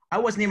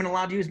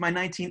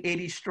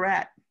 1980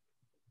 Strat.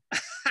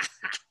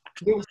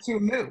 It was too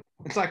new.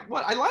 It's like,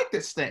 what? I like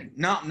this thing.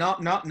 No.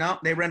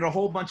 They rented a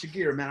whole bunch of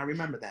gear, man. I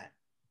remember that.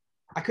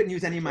 I couldn't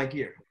use any of my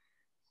gear.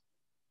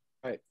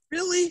 Right.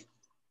 Really?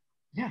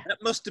 Yeah.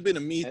 That must have been a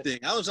me thing.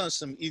 I was on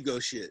some ego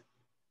shit.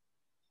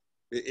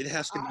 It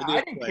has to be.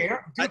 I didn't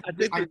care.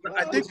 Dude,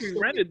 I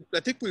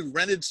think we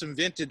rented some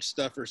vintage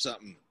stuff or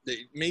something. That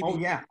maybe. Oh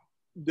yeah.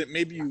 That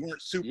maybe you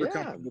weren't super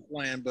comfortable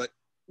playing, but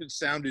it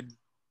sounded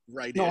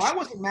right. No, I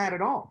wasn't mad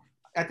at all.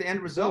 At the end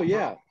result, oh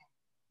yeah, it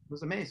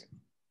was amazing.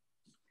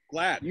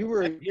 Glad you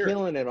were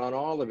killing it on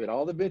all of it.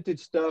 All the vintage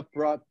stuff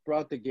brought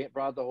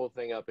the whole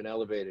thing up and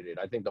elevated it.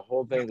 I think the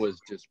whole thing was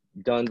just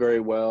done very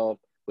well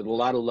with a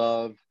lot of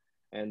love,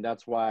 and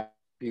that's why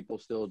people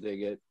still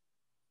dig it.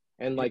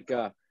 And like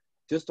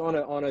just on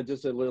a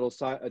just a little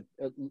side,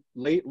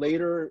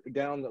 later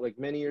down, like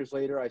many years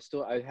later, I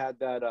had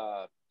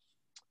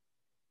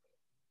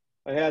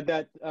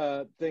that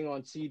thing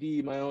on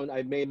CD,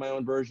 I made my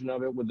own version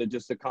of it with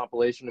just a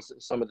compilation of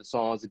some of the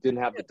songs. It didn't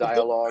have the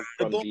dialogue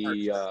from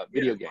the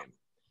video game.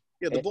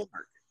 Yeah, the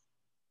Bullmark.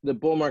 The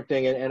Bullmark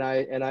thing, and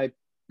I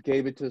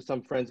gave it to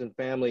some friends and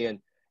family,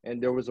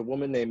 and there was a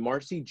woman named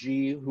Marcy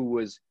G, who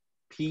was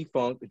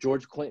P-Funk,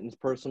 George Clinton's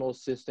personal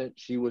assistant.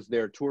 She was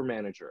their tour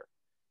manager,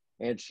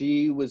 and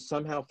she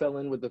somehow fell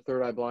in with the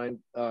Third Eye Blind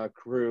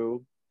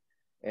crew,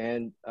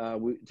 and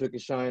we took a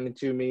shine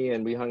to me,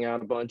 and we hung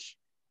out a bunch,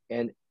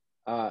 and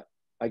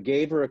I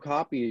gave her a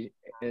copy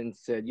and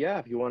said, yeah,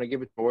 if you want to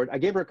give it forward. I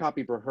gave her a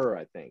copy for her,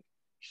 I think.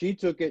 She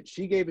took it,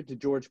 she gave it to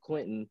George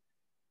Clinton,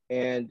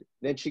 and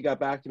then she got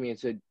back to me and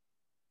said,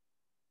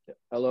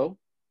 hello?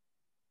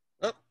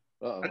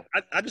 Oh,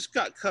 I just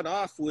got cut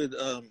off with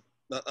a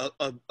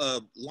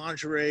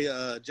lingerie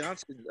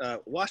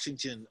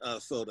Washington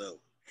photo.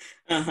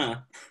 Uh-huh.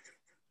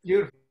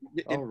 Beautiful.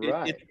 All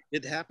right.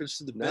 It happens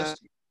to the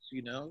best,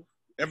 you know.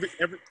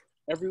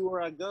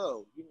 Everywhere I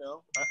go, you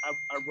know,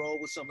 I roll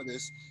with some of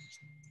this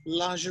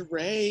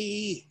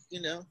lingerie,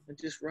 you know, and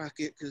just rock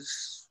it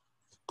because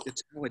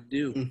it's how I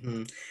do.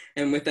 Mm-hmm.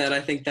 And with that,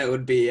 I think that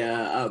would be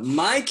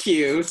my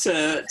cue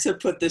to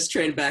put this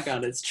train back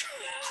on its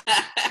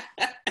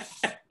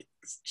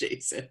tracks,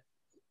 Jason.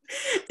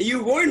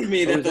 You warned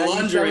me that the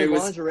lingerie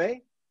was.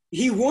 Lingerie?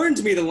 He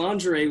warned me the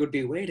lingerie would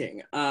be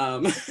waiting.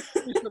 There's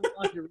some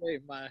lingerie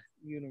in my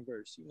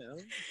universe, you know.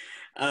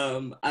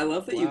 I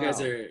love that you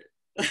guys are.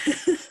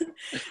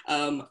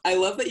 I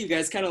love that you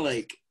guys kind of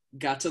like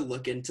got to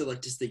look into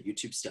like just the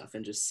YouTube stuff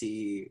and just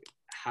see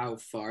how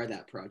far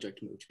that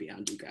project moved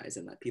beyond you guys,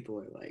 and that people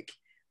are like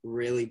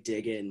really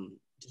digging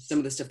some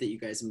of the stuff that you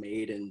guys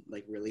made and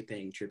like really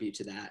paying tribute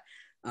to that.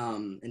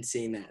 And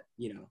seeing that,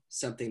 you know,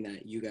 something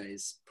that you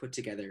guys put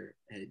together,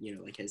 you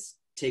know, like has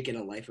taken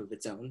a life of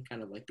its own,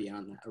 kind of like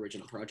beyond that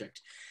original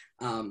project.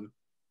 And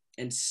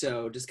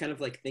so just kind of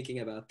like thinking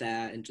about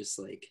that, and just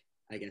like,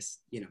 I guess,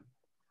 you know,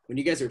 when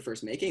you guys were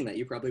first making that,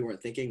 you probably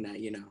weren't thinking that,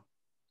 you know,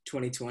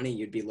 2020,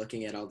 you'd be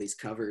looking at all these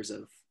covers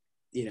of,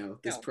 you know,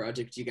 this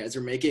project you guys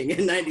are making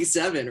in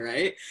 97,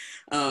 right?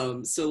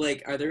 So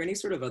like, are there any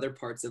sort of other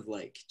parts of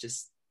like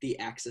just the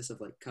access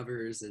of like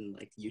covers and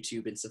like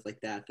YouTube and stuff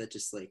like that, that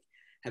just like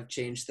have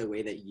changed the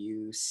way that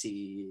you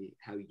see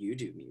how you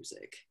do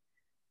music?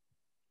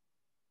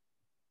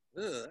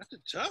 That's a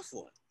tough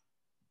one.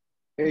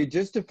 Hey,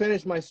 just to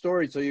finish my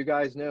story, so you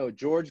guys know,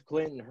 George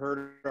Clinton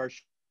heard our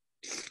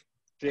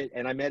shit,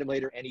 and I met him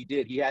later, and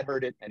he had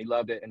heard it, and he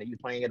loved it, and he was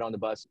playing it on the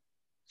bus.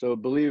 So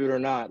believe it or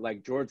not,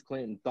 like George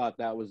Clinton thought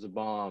that was a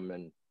bomb,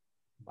 and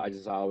I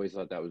always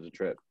thought that was a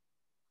trip.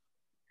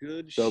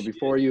 Good So shit.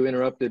 Before you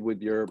interrupted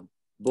with your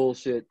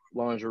bullshit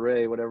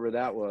lingerie, whatever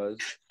that was,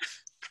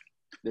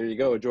 there you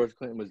go. George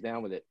Clinton was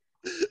down with it.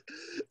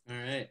 All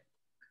right.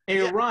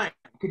 Hey, Ryan,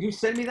 could you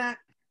send me that?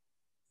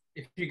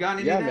 If you got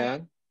any of that? Yeah,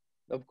 man.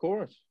 Of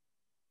course.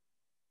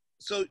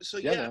 So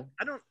yeah,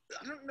 I don't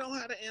know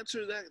how to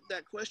answer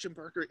that question,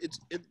 Parker.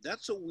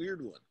 That's a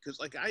weird one, because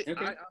like I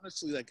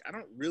honestly, like, I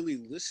don't really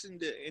listen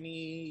to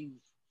anything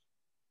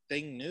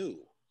new.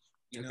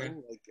 You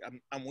know,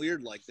 like I'm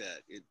weird like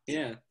that.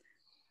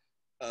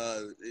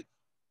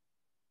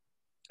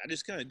 I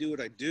just kind of do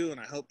what I do, and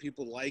I hope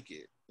people like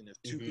it. And if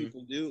two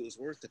people do, it was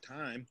worth the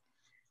time.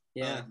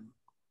 Yeah.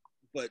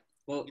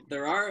 Well,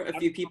 there are a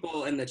few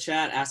people in the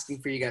chat asking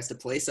for you guys to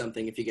play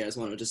something if you guys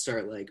want to just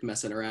start like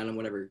messing around on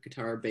whatever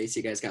guitar or bass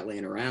you guys got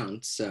laying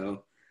around.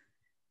 So.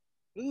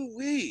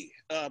 Ooh-wee.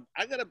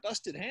 I got a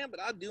busted hand,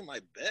 but I'll do my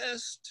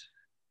best.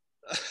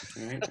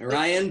 All right.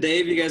 Ryan,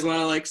 Dave, you guys want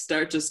to like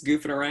start just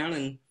goofing around?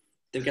 And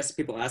they've got some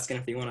people asking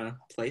if you want to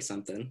play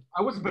something.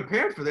 I wasn't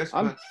prepared for this,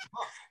 but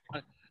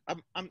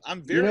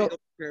I'm very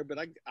prepared, but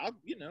I'll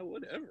you know,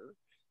 whatever.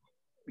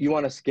 You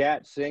want to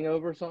scat sing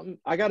over something?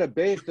 I got a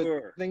bass.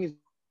 Sure. The thing is,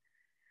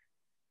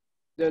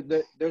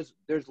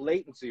 there's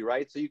latency,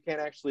 right? So you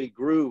can't actually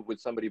groove with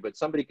somebody, but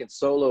somebody can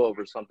solo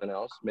over something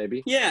else,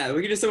 maybe. Yeah,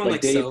 we could just someone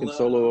like Dave solo. can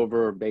solo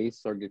over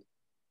bass or.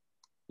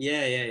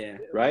 Yeah.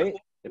 Right?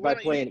 If I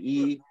play an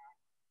E.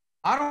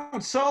 I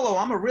don't solo.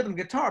 I'm a rhythm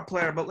guitar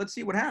player, but let's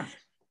see what happens.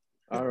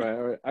 All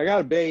right. I got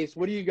a bass.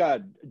 What do you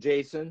got,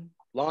 Jason?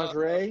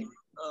 Lingerie?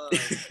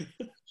 Shit,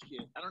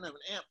 I don't have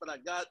an amp, but I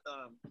got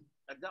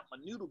my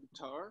noodle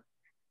guitar.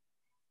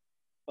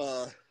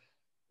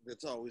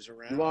 That's always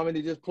around. You want me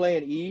to just play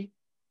an E?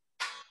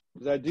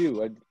 Because I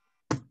do.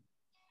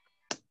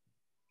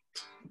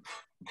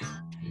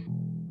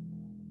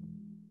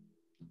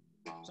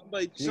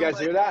 Somebody, you guys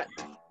hear that?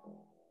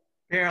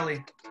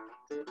 Barely.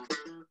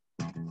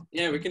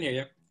 Yeah, we can hear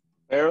you.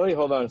 Barely?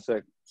 Hold on a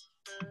sec.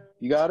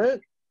 You got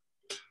it?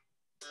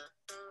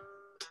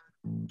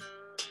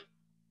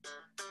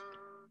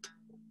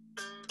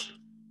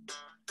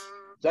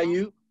 Is that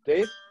you,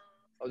 Dave?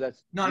 Oh,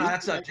 that's no,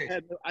 that's not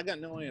Dave. I got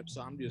no amp, so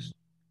I'm just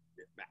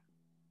back.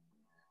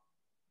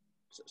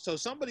 So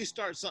somebody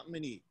start something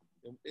and eat.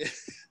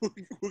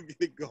 We'll get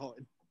it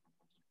going.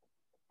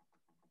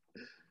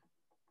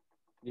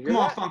 Come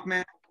on, Funk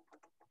Man.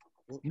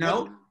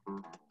 No?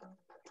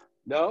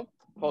 No?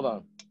 Hold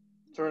on.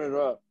 Turn it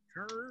up.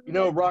 You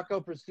know, Rocco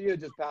Prestia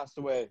just passed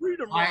away.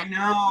 I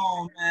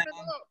know, man.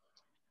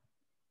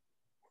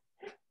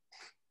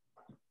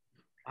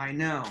 I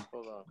know.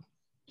 Hold on.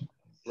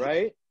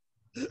 Right?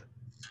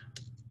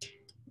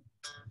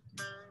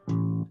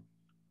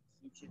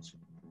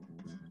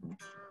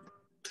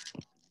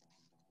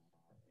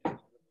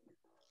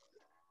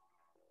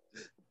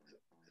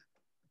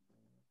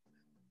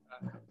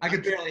 I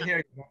could barely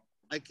hear you.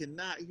 I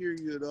cannot hear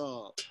you at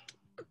all.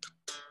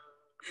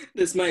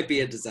 This might be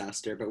a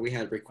disaster, but we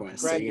had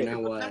requests, so you know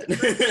what?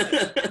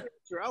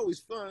 They're always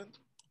fun.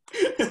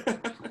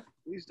 At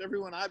least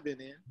everyone I've been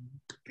in.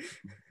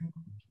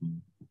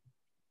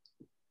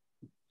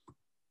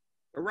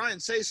 Orion,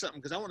 say something,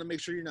 because I want to make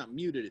sure you're not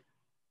muted.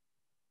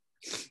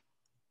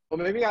 Well,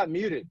 maybe I got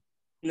muted.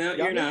 No,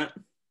 you're not.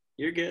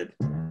 You're good.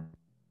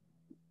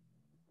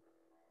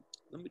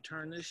 Let me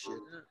turn this shit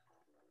up.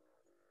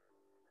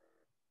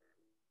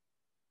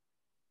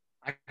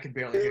 I could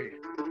barely hear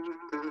you.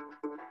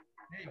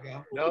 There you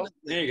go. No?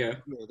 There you go.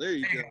 Oh, there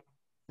you go.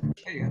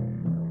 There you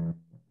go.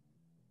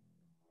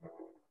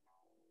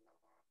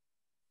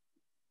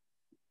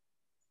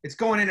 It's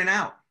going in and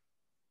out.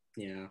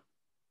 Yeah.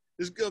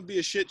 This is going to be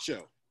a shit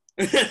show.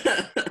 Kind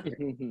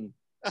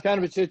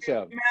of a shit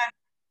show.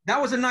 That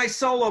was a nice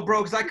solo,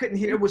 bro, because I couldn't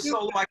hear. It was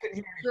solo. I couldn't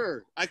hear it.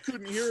 Sure, I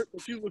couldn't hear it,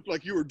 but you looked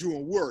like you were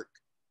doing work.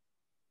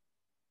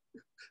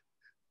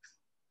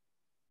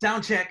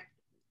 Sound check.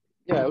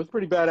 Yeah, it was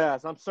pretty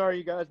badass. I'm sorry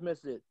you guys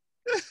missed it.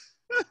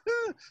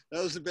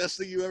 That was the best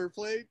thing you ever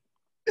played?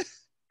 There's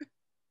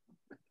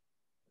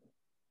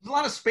a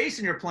lot of space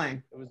in your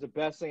playing. It was the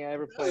best thing I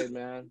ever played,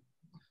 man.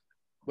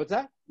 What's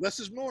that? Less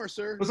is more,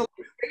 sir. There's a lot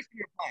of space in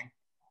your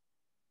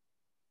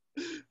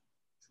playing.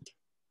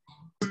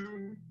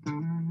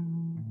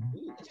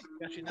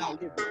 Actually, now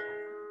good.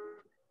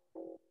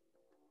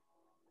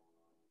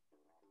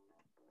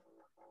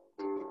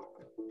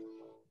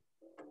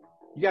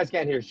 You guys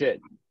can't hear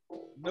shit.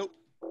 Nope.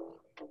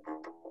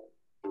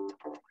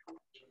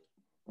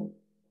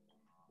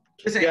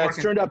 Yeah,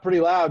 it's turned up pretty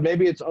loud.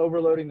 Maybe it's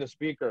overloading the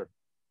speaker.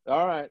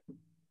 All right.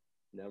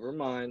 Never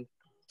mind.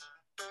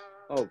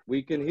 Oh,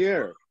 we can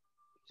hear.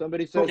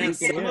 Somebody said we can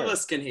hear. Some of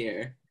us can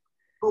hear.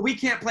 But we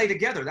can't play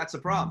together. That's the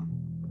problem.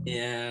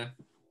 Yeah.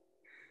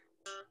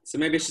 So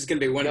maybe it's just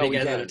going to be one of you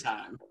guys at a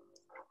time.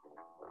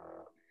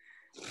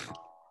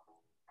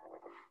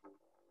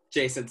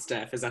 Jason,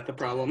 Steph, is that the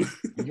problem?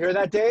 You hear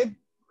that, Dave?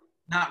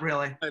 Not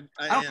really. I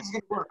don't think it's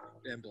going to work.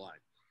 am blind.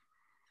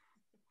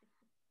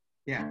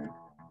 Yeah.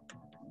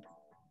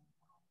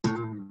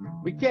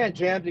 We can't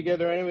jam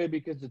together anyway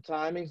because the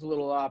timing's a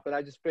little off, but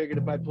I just figured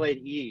if I played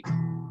E,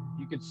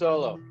 you could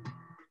solo.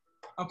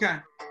 Okay.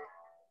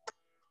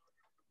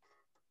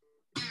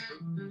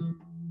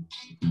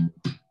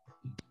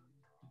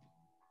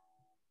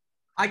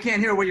 I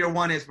can't hear where your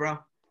one is, bro.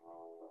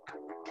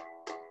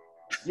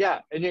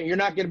 Yeah, and you're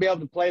not going to be able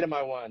to play to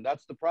my one.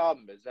 That's the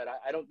problem, is that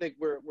I don't think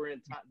we're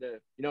in time to,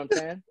 you know what I'm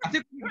saying? I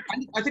think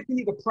we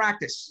need to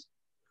practice.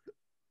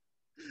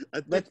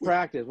 Let's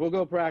practice. We'll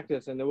go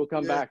practice, and then we'll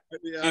come back.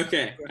 Yeah.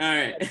 Okay, all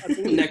right.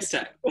 Next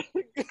time.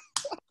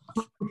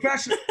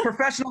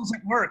 Professionals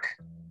at work.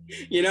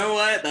 You know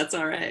what? That's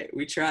all right.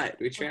 We tried.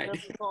 You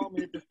call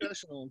me a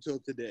professional until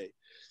today.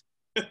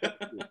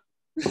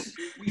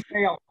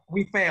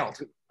 We failed.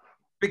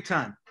 Big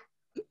time.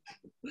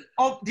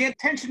 Oh, the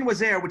intention was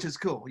there, which is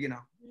cool, you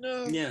know.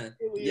 No. Yeah,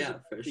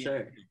 for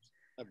sure.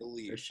 I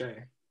believe. For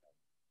sure.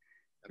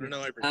 I don't know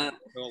everything. I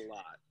know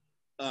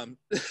a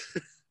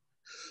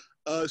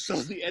lot. So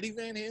the Eddie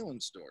Van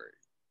Halen story.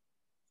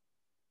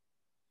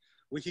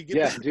 We could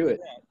get do it.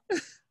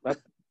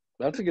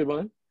 That's a good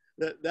one.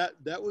 That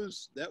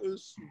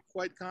was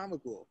quite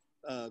comical.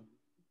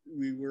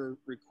 We were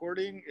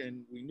recording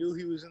and we knew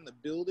he was in the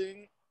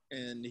building,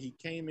 and he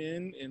came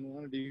in and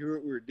wanted to hear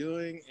what we were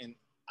doing, and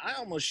I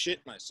almost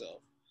shit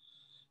myself.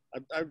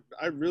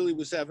 I really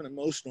was having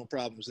emotional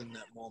problems in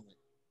that moment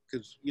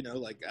because, you know,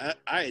 like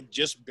I had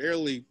just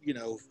barely, you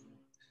know,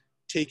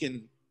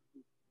 taken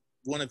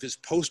one of his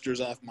posters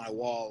off my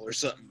wall or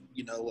something,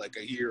 you know, like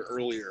a year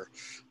earlier.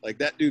 Like,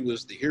 that dude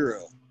was the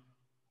hero.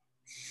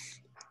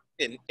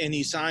 And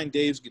he signed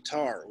Dave's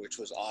guitar, which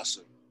was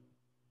awesome.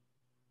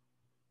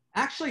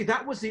 Actually,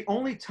 that was the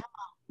only time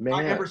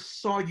I ever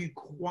saw you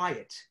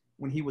quiet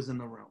when he was in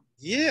the room.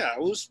 Yeah, I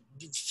was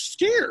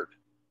scared.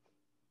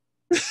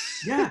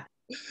 Yeah.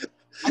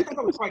 I thought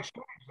that was quite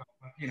strange, but,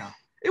 you know,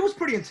 it was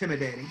pretty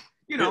intimidating.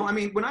 You know, I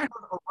mean, when I heard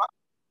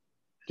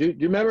do you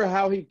remember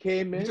how he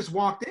came in? He just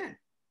walked in.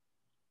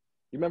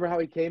 You remember how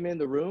he came in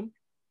the room?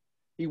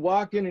 He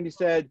walked in and he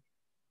said,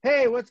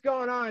 "Hey, what's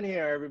going on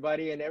here,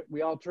 everybody?" And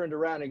we all turned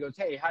around and he goes,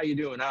 "Hey, how you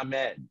doing? I'm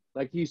Ed."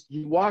 Like, he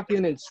walked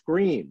in and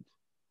screamed.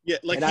 Yeah,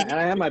 like, and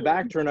I had my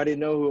back turned. I didn't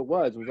know who it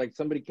was. It was like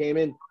somebody came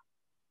in.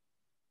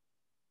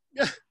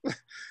 Yeah,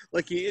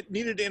 like he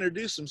needed to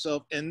introduce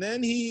himself, and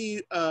then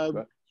he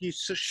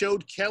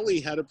showed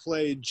Kelly how to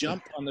play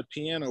 "Jump" on the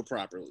piano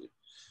properly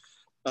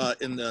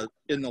in the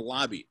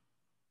lobby.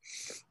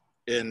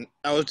 And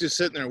I was just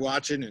sitting there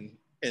watching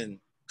and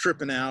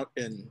tripping out,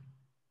 and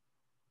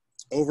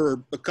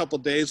over a couple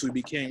of days we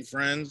became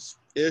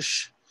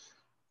friends-ish.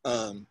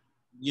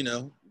 You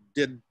know,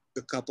 did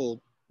a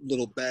couple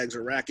little bags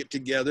of racket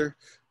together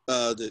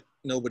that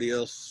nobody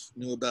else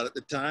knew about at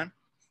the time,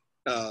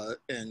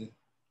 and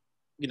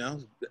you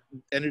know,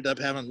 ended up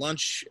having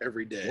lunch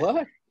every day.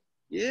 What?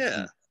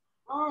 Yeah.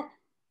 Oh.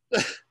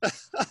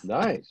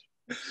 Nice.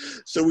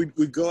 So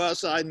we'd go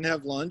outside and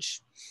have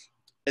lunch.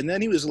 And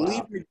then he was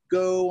leaving to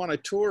go on a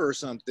tour or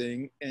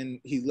something, and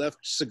he left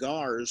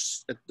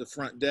cigars at the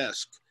front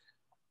desk.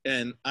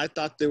 And I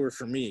thought they were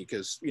for me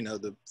because, you know,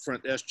 the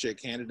front desk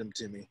chick handed them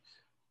to me.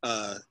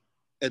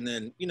 And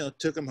then, you know,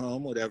 took them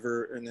home,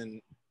 whatever. And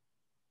then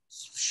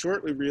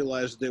shortly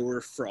realized they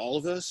were for all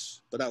of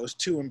us, but I was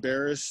too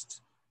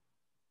embarrassed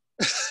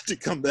to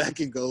come back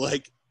and go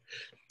like,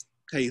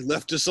 "Hey, he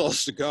left us all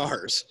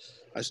cigars.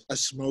 I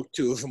smoked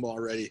 2 of them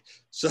already,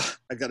 so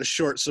I got to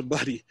short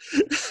somebody."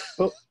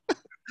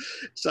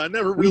 So I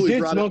never really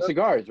did smoke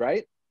cigars,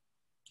 right?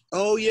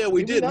 Oh yeah,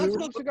 we did. We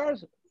smoke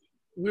cigars.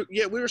 We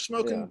were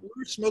smoking. Yeah. We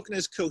were smoking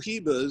his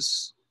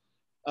Cohibas,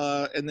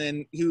 and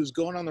then he was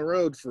going on the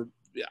road for,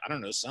 I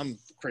don't know, some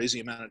crazy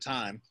amount of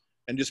time,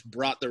 and just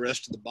brought the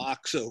rest of the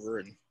box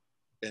over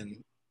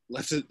and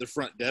left it at the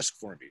front desk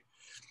for me.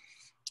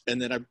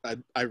 And then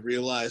I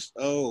realized,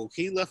 oh,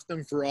 he left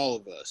them for all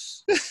of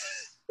us.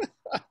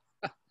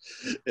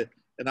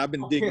 And I've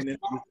been digging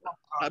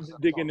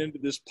into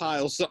this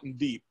pile something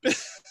deep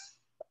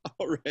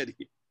already.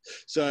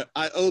 So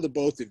I owe the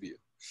both of you.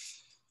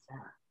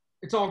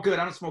 It's all good.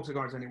 I don't smoke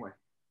cigars anyway.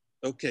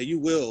 Okay, you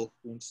will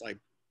once I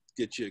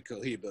get you a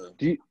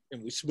Cohiba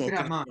and we smoke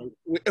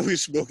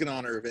in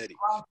honor of Eddie.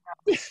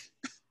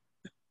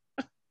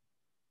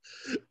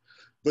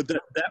 But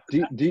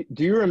do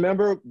you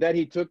remember that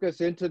he took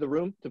us into the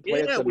room to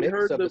play us a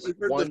mix of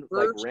one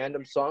like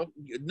random song?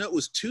 No, it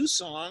was 2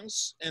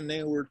 songs, and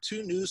they were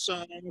 2 new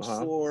songs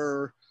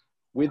for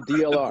with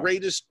DLR,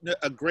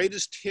 a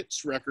greatest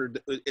hits record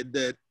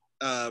that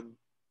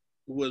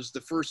was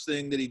the first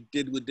thing that he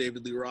did with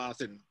David Lee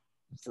Roth and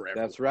forever.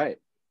 That's right.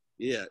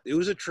 Yeah, it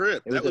was a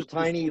trip. It was a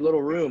tiny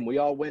little room. We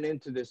all went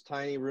into this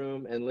tiny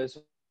room and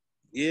listened.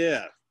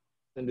 Yeah,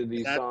 into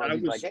these songs.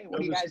 He's like, hey,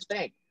 what do you guys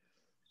think?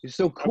 He's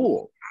so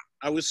cool.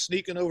 I was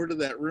sneaking over to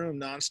that room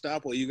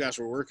nonstop while you guys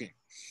were working,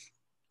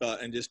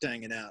 and just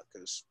hanging out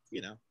because,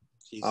 you know.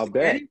 I'll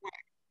bet. Anyway,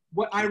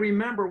 what I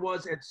remember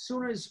was as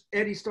soon as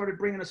Eddie started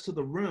bringing us to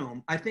the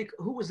room, I think,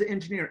 who was the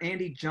engineer?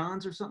 Andy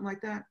Johns or something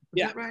like that?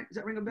 Is that right? Does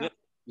that ring a bell?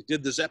 We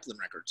did the Zeppelin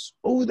records.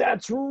 Oh,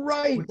 that's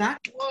right. Was that?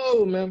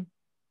 Whoa, man.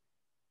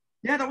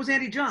 Yeah, that was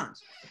Andy Johns.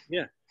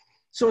 Yeah.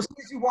 So as soon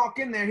as you walk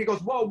in there, he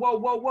goes, whoa, whoa,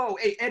 whoa, whoa.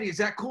 Hey, Eddie, is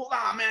that cool?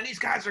 Ah, man, these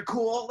guys are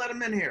cool. Let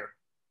them in here.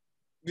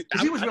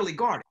 He was really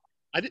guarded.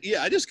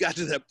 I just got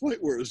to that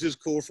point where it was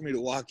just cool for me to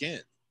walk in.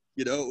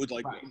 You know, it would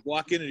like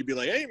walk in and he'd be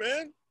like, hey,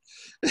 man.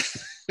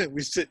 And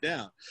we sit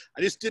down.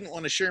 I just didn't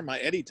want to share my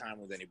Eddie time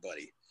with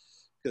anybody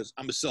because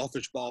I'm a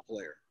selfish ball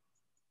player.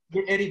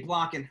 Get Eddie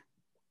blocking.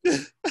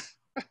 But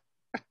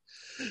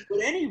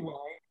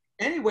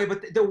anyway,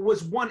 but there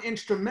was one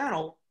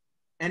instrumental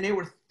and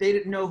they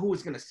didn't know who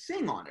was going to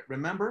sing on it,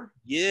 remember?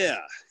 Yeah,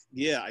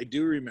 I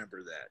do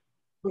remember that.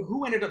 But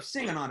who ended up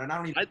singing on it?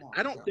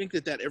 I don't think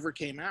that ever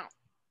came out.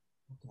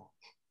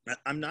 Okay.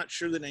 I'm not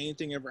sure that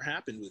anything ever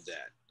happened with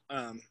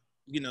that.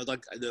 You know,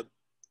 like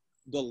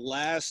the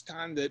last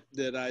time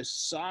that I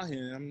saw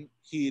him,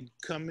 he'd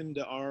come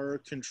into our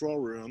control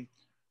room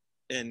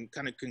and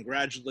kind of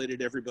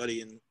congratulated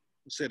everybody and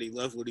said he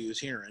loved what he was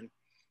hearing.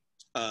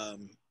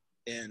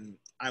 And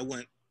I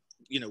went,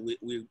 you know,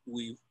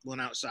 we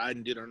went outside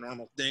and did our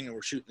normal thing and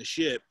we're shooting the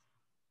shit.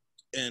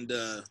 And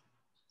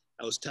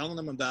I was telling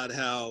them about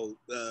how,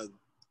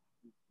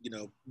 you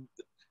know,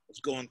 I was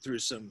going through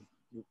some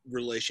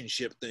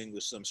relationship thing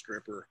with some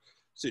stripper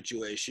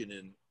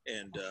situation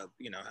and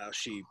you know, how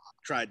she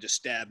tried to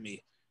stab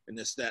me and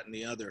this, that, and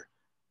the other.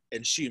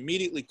 And she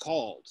immediately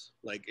called,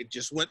 like it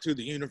just went through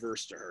the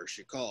universe to her.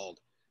 She called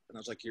and I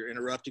was like, you're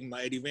interrupting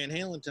my Eddie Van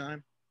Halen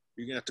time.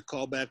 You're gonna have to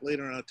call back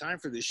later. I don't have time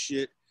for this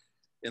shit.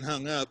 And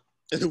hung up.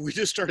 And then we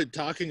just started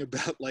talking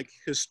about like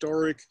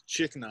historic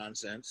chick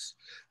nonsense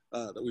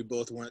that we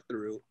both went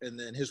through. And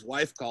then his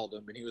wife called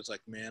him and he was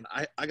like, man,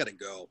 I gotta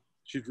go.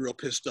 She's real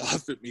pissed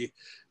off at me.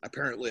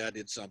 Apparently I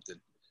did something.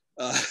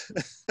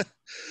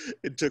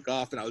 It took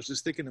off and I was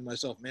just thinking to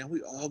myself, man,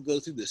 we all go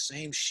through the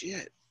same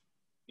shit.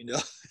 You know,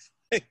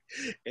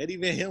 Eddie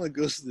Van Halen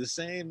goes through the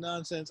same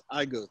nonsense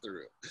I go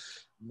through.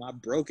 My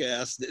broke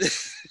ass that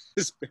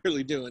is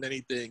barely doing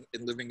anything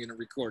and living in a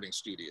recording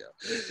studio.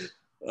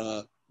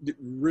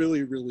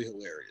 Really, really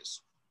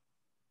hilarious.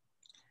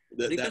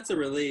 I think that's a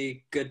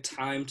really good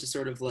time to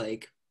sort of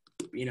like,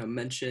 you know,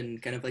 mention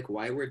kind of like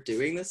why we're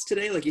doing this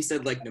today. Like you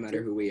said, like no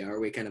matter who we are,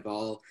 we kind of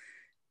all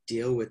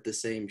deal with the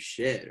same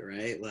shit,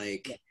 right?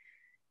 Like,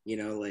 you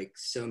know, like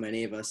so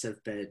many of us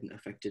have been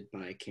affected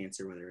by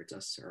cancer, whether it's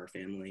us or our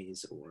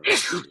families or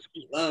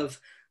love.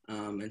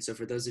 And so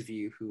for those of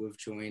you who have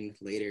joined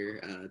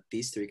later,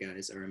 these 3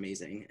 guys are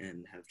amazing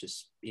and have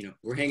just, you know,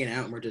 we're hanging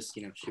out and we're just,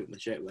 you know, shooting the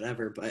shit,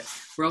 whatever. But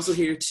we're also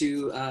here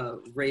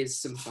to raise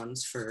some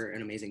funds for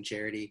an amazing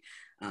charity.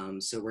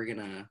 So we're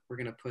gonna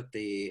put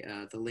the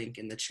link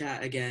in the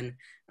chat again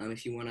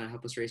if you want to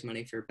help us raise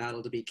money for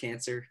Battle to Beat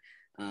Cancer.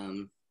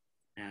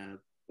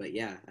 But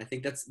yeah, I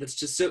think that's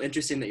just so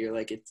interesting that you're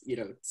like, it's, you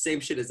know, same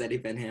shit as Eddie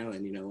Van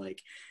Halen, you know,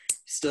 like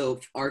still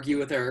argue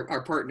with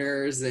our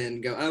partners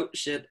and go, oh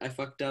shit, I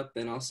fucked up.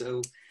 And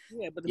also,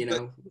 yeah, but you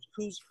know,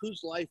 whose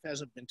life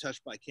hasn't been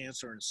touched by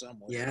cancer in some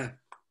way? Yeah.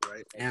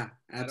 Right. Yeah,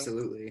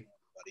 absolutely.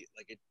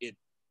 Like it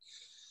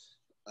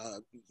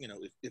you know,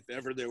 if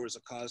ever there was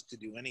a cause to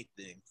do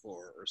anything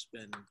for or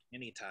spend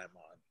any time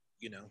on,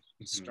 you know,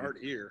 start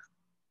here.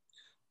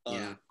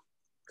 Yeah.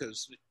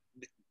 Because,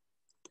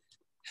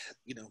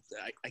 you know,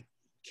 I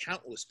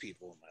countless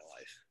people in my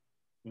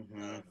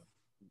life.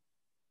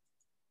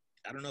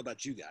 I don't know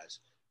about you guys,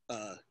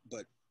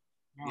 but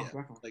yeah,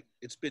 definitely. Like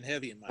it's been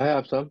heavy in my life. I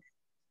have some.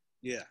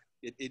 Yeah,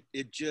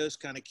 it just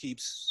kind of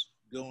keeps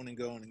going and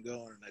going and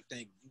going. And I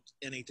think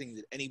anything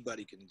that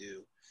anybody can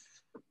do,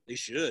 they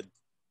should.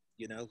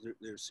 You know,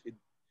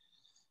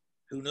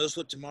 who knows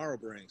what tomorrow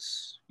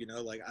brings. You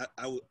know, like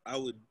I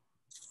would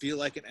feel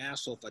like an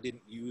asshole if I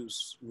didn't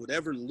use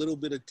whatever little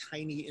bit of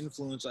tiny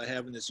influence I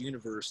have in this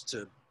universe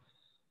to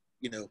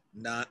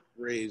not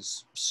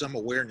raise some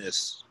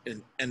awareness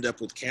and end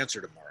up with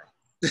cancer tomorrow.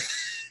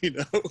 you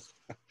know?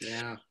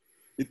 Yeah.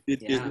 It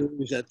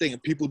really is that thing,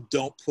 and people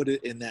don't put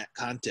it in that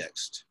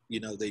context.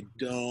 They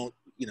don't.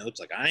 It's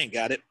like, I ain't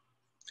got it.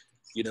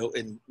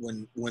 And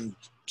when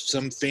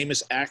some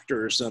famous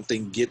actor or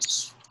something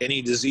gets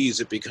any disease,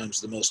 it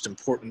becomes the most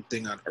important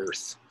thing on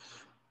earth.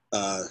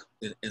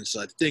 And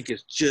so I think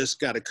it's just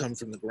got to come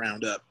from the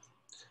ground up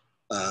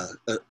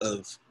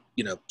of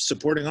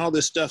supporting all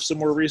this stuff. So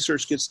more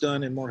research gets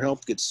done and more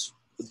help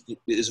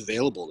is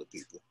available to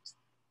people.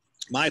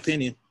 My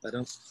opinion. I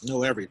don't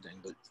know everything,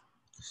 but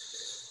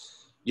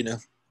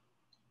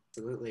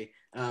Absolutely.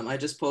 I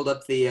just pulled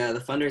up the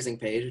fundraising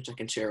page, which I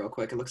can share real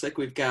quick. It looks like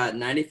we've got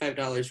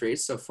 $95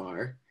 raised so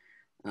far.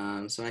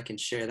 So I can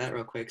share that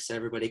real quick so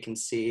everybody can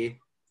see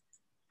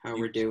how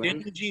we're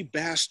doing. Stingy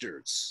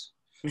bastards.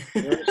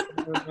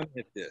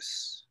 At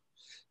this.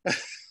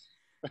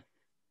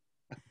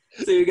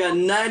 So we got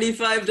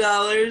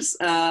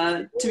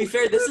 $95. To be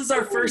fair, this is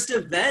our first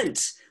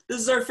event.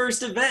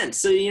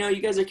 So,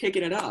 you guys are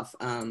kicking it off.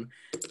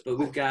 But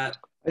we've got...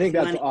 I think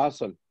that's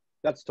awesome.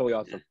 That's totally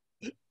awesome.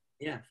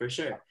 Yeah, for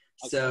sure.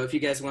 So if you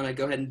guys want to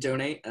go ahead and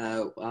donate,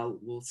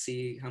 we'll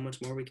see how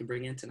much more we can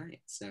bring in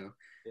tonight. So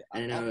I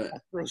don't know.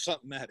 I'll throw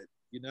something at it,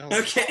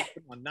 Okay.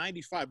 On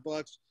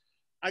 $95.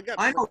 I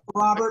know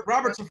Robert.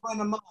 Robert's a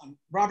friend of mine. Of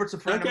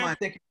mine.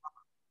 Thank you.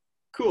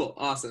 Cool.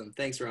 Awesome.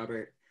 Thanks,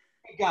 Robert.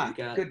 Good guy.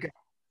 Good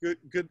guy.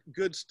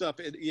 Good stuff.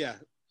 And yeah,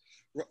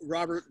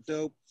 Robert,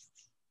 dope.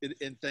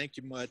 And thank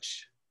you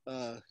much.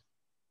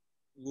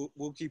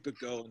 We'll keep it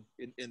going.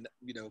 And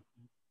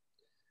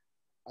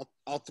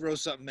I'll throw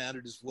something at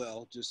it as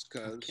well, just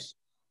because.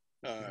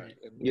 Okay.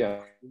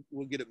 Yeah,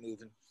 we'll get it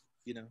moving.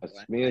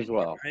 That's me as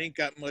well. I ain't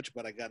got much,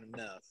 but I got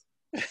enough.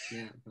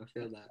 Yeah, I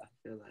feel that.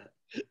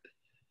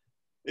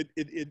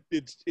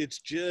 It's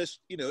just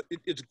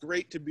it's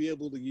great to be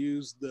able to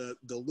use the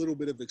little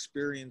bit of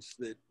experience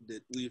that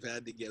we've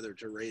had together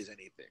to raise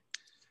anything,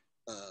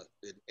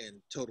 and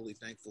totally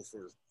thankful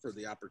for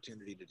the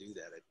opportunity to do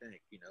that. I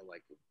think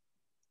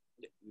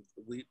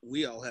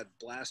we all had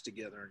blast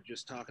together, and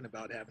just talking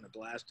about having a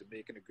blast and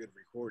making a good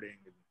recording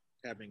and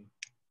having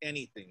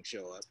anything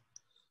show up,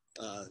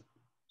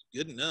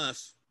 good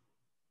enough.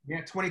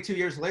 Yeah, 22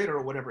 years later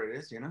or whatever it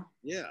is,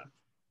 Yeah,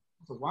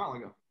 it's a while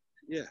ago.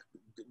 Yeah,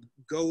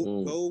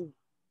 go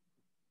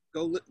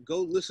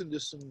listen to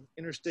some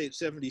Interstate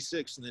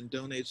 76 and then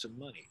donate some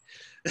money.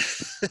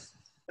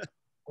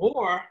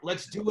 Or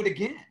let's do it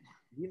again.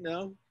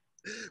 We'll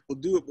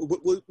do it.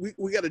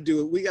 We got to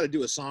do it. We got to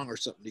do a song or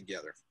something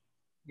together.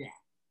 Yeah.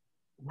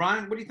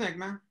 Ryan, what do you think,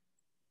 man?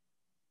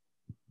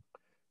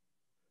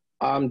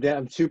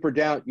 I'm super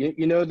down.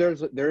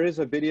 There is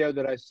a video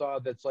that I saw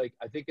that's like,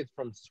 I think it's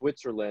from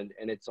Switzerland,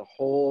 and it's a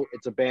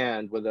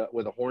band with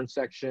a horn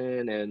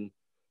section and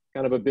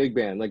kind of a big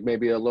band, like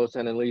maybe a Los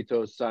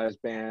Anelitos size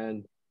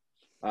band,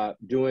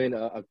 doing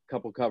a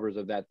couple covers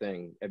of that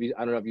thing. I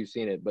don't know if you've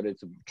seen it, but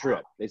it's a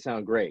trip. They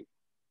sound great.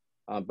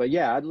 But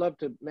yeah, I'd love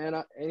to,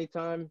 man,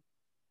 anytime,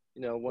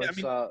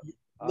 once,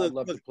 I'd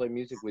love to play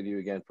music with you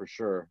again for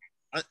sure.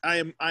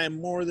 I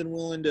am more than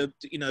willing to,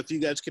 if you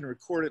guys can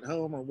record at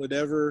home or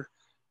whatever,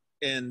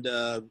 and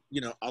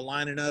I'll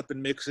line it up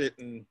and mix it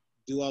and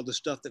do all the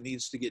stuff that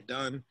needs to get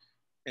done.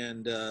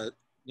 And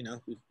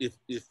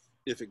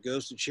if it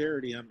goes to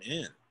charity, I'm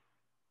in.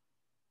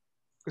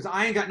 Because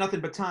I ain't got nothing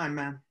but time,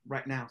 man,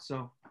 right now.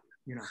 So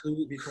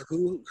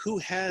who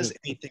has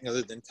anything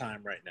other than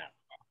time right now?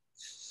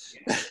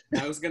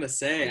 I was gonna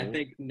say, I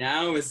think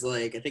now is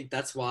I think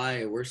that's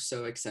why we're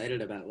so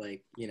excited about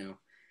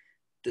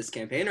this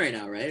campaign right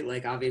now, right?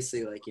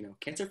 Obviously,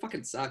 cancer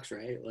fucking sucks,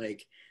 right?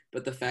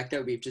 But the fact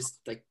that we've just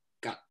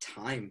got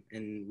time,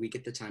 and we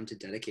get the time to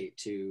dedicate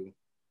to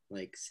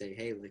say,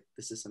 hey,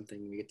 this is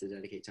something we get to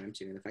dedicate time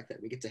to, and the fact that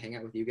we get to hang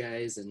out with you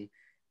guys and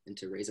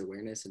to raise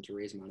awareness and to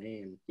raise money,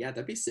 and yeah,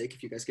 that'd be sick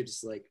if you guys could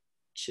just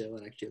chill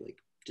and actually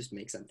just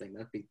make something.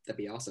 That'd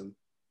be awesome.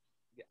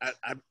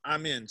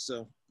 I'm in.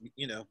 So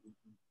you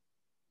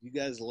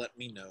guys let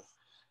me know.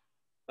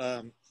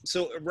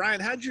 So Ryan,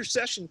 how'd your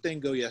session thing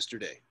go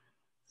yesterday?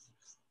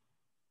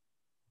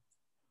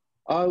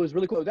 It was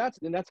really cool. That's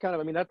kind of,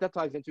 that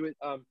ties into it.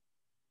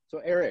 So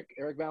Eric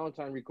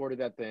Valentine recorded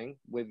that thing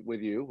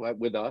with you,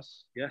 with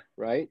us. Yeah.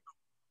 Right.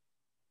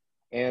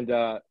 And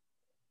all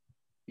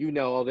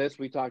this,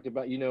 we talked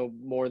about,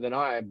 more than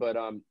I, but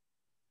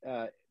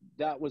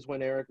that was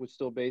when Eric was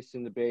still based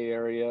in the Bay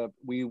Area.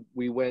 We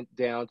went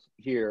down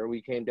here.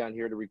 We came down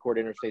here to record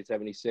Interstate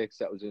 76.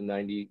 That was in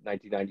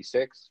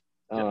 1996.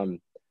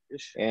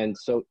 And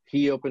so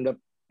he opened up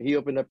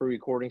a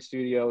recording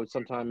studio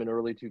sometime in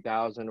early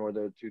 2000 or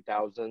the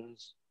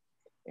 2000s.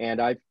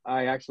 And I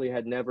actually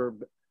had never,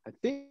 I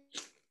think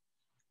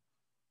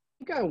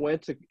I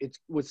went to, it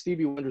was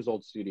Stevie Wonder's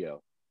old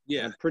studio.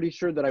 Yeah. I'm pretty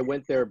sure that I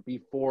went there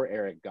before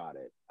Eric got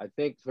it. I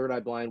think Third Eye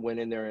Blind went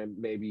in there and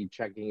maybe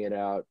checking it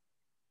out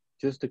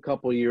just a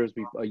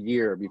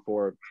year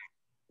before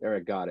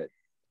Eric got it.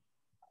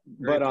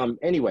 But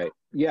anyway,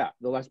 yeah,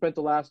 I spent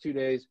the last 2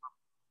 days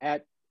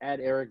at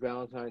Eric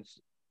Valentine's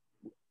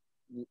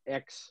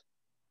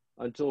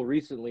until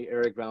recently,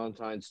 Eric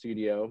Valentine's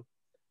studio,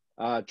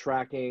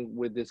 tracking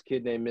with this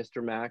kid named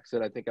Mr. Max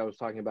that I think I was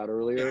talking about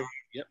earlier.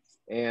 Yep.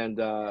 And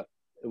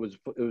it was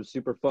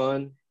super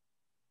fun.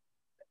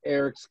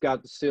 Eric's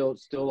got still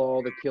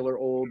all the killer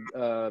old,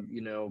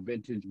 you know,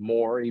 vintage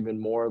even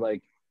more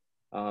like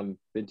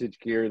vintage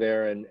gear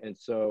there. And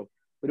so,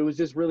 but it was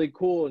just really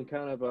cool and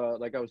kind of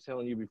like I was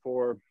telling you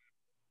before,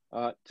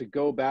 to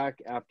go back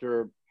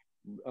after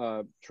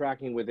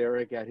tracking with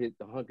Eric at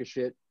the Hunk of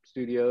Shit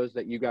studios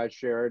that you guys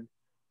shared,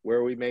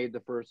 where we made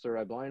the first Third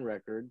Eye Blind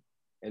record,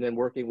 and then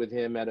working with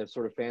him at a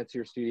sort of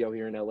fancier studio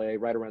here in LA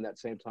right around that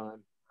same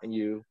time, and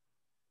you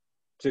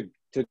to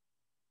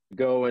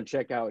go and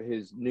check out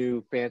his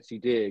new fancy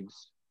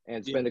digs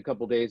and spend a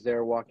couple days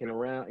there walking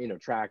around, you know,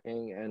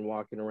 tracking and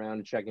walking around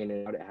and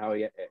checking out how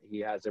he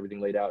has everything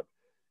laid out.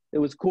 It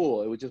was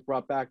cool. It was just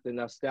brought back the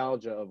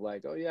nostalgia of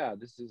like, oh yeah,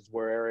 this is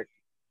where Eric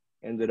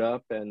ended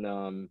up,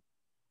 and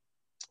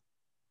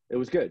it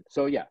was good.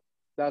 So yeah,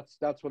 that's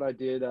what I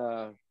did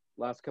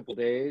last couple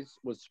days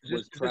was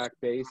track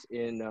bass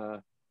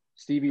in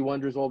Stevie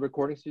Wonder's old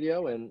recording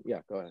studio. And yeah,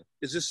 go ahead.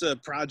 Is this a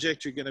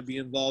project you're going to be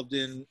involved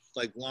in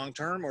like long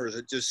term, or is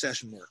it just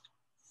session work?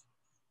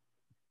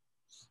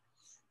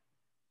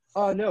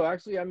 No,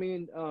 actually, I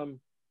mean,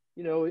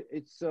 you know,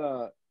 it's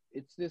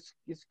this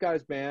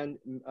guy's band.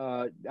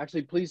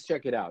 Actually, please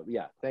check it out.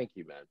 Yeah, thank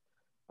you, man.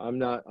 I'm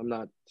a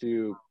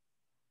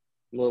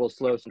little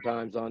slow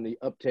sometimes on the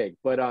uptake,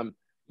 but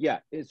yeah,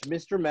 it's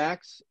Mr.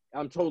 Max.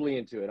 I'm totally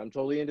into it. I'm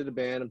totally into the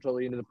band. I'm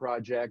totally into the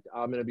project.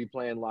 I'm going to be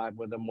playing live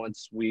with them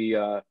once we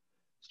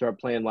start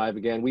playing live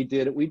again. We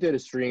did a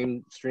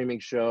streaming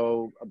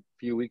show a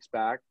few weeks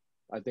back.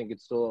 I think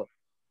it's still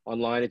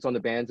online. It's on the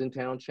Bands in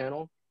Town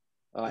channel,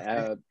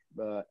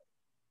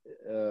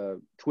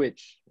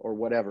 Twitch or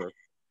whatever.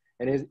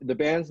 And the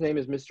band's name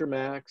is Mr.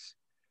 Max.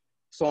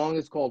 Song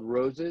is called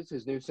Roses.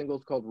 His new single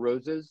is called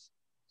Roses.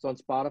 It's on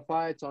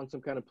Spotify. It's on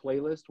some kind of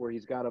playlist where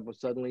he's got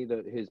suddenly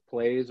his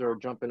plays are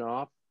jumping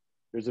off.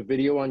 There's a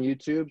video on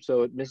YouTube.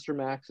 So Mr.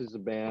 Max is a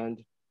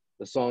band.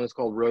 The song is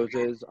called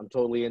Roses. I'm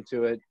totally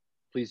into it.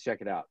 Please check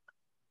it out.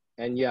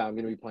 And yeah, I'm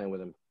going to be playing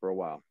with him for a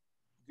while.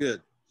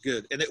 Good.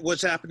 And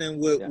what's happening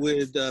with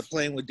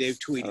playing with Dave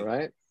Tweedy? All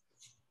right.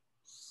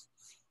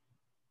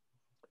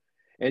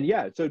 And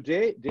yeah, so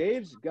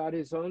Dave's got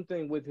his own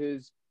thing with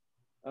his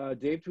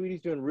Dave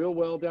Tweedy's doing real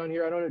well down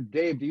here. I don't know,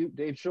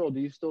 Dave Shul, do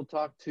you still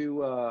talk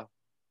to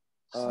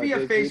via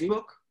Dave Facebook,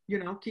 Tweedy? you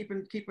know,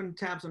 keeping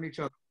tabs on each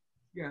other.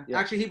 Yeah.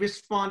 Actually, he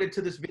responded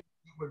to this video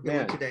we're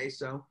doing today,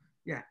 so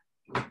yeah.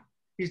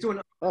 He's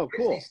doing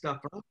cool stuff,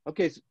 bro.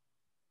 Okay, so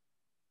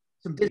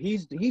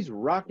he's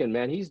rocking,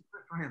 man. He's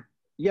good for him.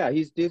 Yeah,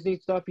 he's Disney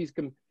stuff. He's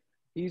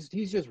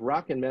just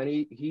rocking, man.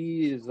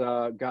 He's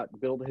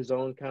built his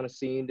own kind of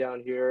scene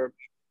down here.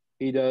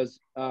 He does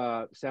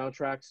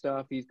soundtrack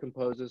stuff. He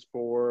composes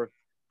for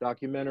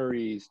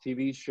documentaries,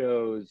 TV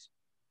shows.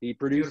 He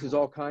produces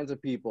all kinds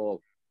of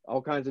people,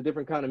 all kinds of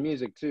different kind of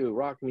music too,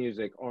 rock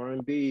music,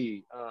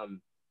 R&B.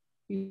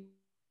 He's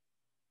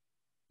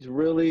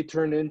really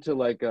turned into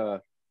like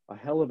a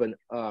hell of an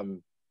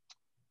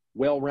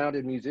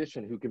well-rounded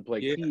musician who can play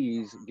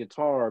keys,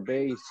 guitar,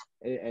 bass,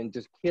 and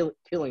just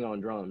killing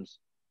on drums.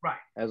 Right.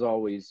 As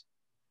always.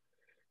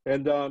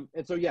 And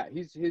so yeah,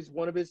 he's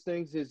one of his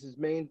things is his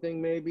main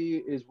thing maybe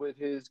is with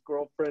his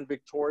girlfriend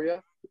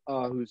Victoria,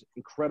 who's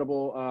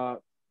incredible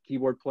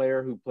keyboard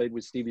player who played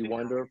with Stevie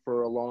Wonder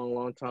for a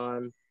long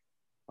time,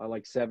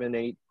 like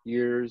 7-8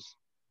 years.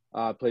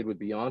 Played with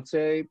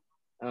Beyonce.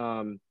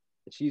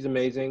 She's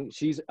amazing.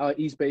 She's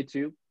East Bay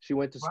too. She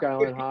went to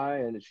Skyline High,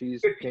 and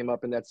she's came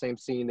up in that same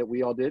scene that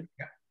we all did.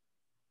 Yeah,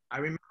 I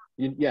remember.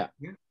 Yeah.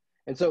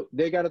 And so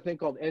they got a thing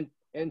called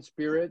End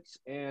Spirits,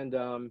 and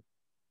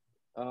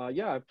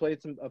yeah, I've played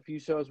a few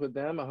shows with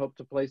them. I hope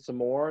to play some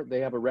more. They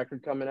have a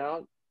record coming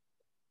out.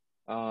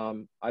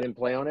 I didn't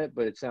play on it,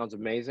 but it sounds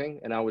amazing,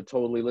 and I would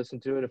totally listen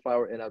to it if I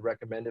were, and I'd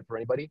recommend it for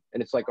anybody.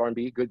 And it's like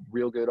R&B,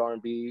 real good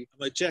R&B. I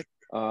might check.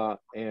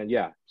 And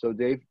yeah, so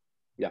Dave,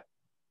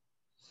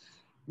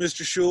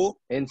 Mr. Shul.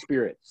 End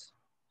Spirits.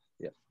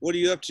 Yeah. What are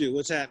you up to?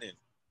 What's happening?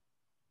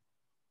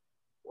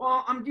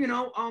 Well,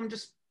 I'm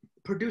just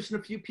producing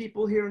a few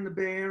people here in the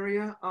Bay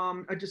Area.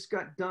 I just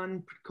got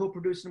done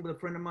co-producing with a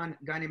friend of mine,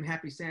 a guy named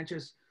Happy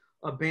Sanchez,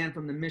 a band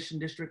from the Mission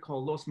District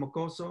called Los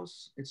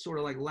Mocosos. It's sort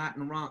of like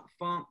Latin rock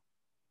funk.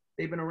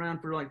 They've been around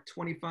for like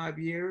 25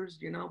 years,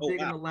 big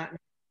in the Latin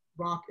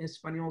rock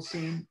Espanol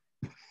scene.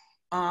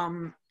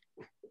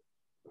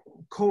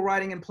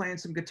 Co-writing and playing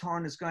some guitar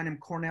and this guy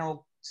named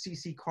Cornell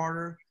C.C.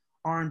 Carter,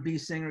 R&B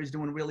singer, is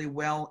doing really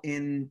well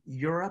in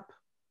Europe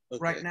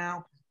right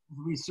now.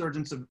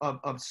 Resurgence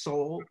of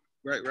soul.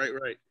 Right.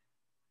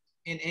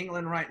 In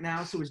England right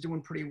now, so he's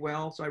doing pretty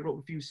well. So I wrote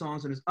a few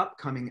songs on his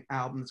upcoming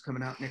album that's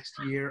coming out next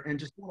year, and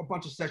just doing a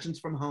bunch of sessions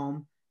from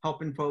home,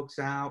 helping folks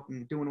out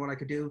and doing what I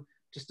could do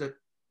just to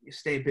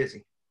stay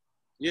busy.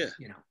 Yeah.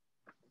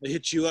 I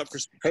hit you up for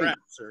some crap,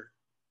 sir.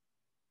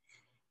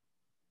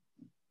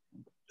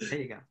 There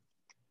you go.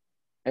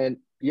 And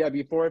yeah,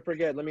 before I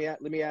forget, let me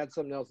add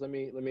something else. Let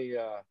me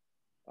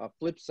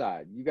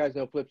Flipside. You guys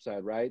know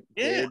Flipside, right?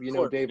 Yeah, Dave, you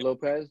know Dave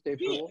Lopez, Dave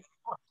yeah. Shul?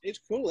 It's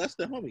cool. That's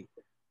the homie.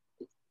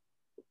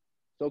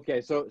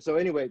 Okay, so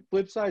anyway,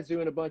 Flipside's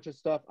doing a bunch of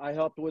stuff. I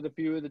helped with a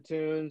few of the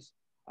tunes.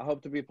 I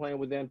hope to be playing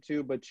with them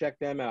too, but check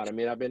them out. I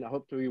mean, I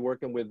hope to be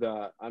working with,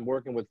 I'm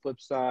working with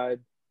Flipside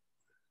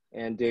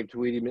and Dave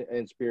Tweedy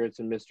and Spirits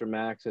and Mr.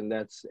 Max, and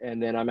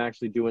then I'm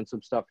actually doing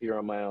some stuff here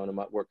on my own. I'm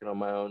working on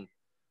my own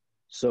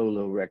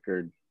solo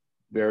record,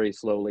 very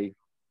slowly,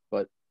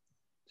 but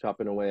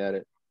chopping away at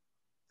it.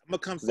 I'm gonna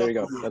come. So there you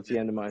go. That's the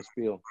end of my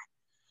spiel.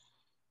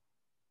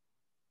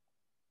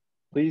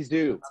 Please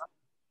do,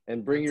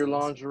 and bring your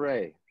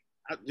lingerie.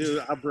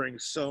 Dude, I'll bring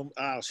some.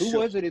 Who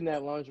was it in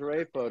that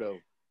lingerie photo?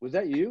 Was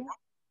that you?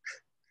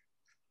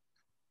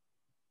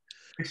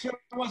 It sure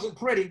wasn't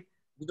pretty.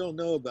 You don't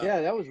know about.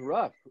 Yeah, that was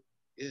rough.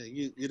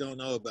 Yeah, you don't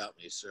know about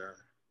me, sir.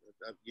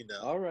 You know.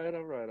 All right.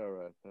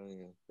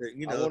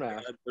 You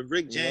know,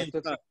 Rick James.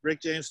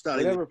 Rick James thought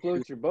whatever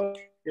floats your boat.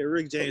 Yeah,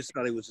 Rick James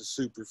thought he was a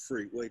super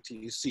freak. Wait till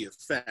you see a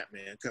fat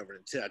man covered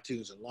in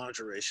tattoos and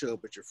lingerie show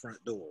up at your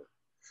front door.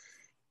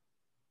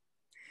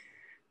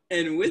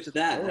 And with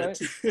that,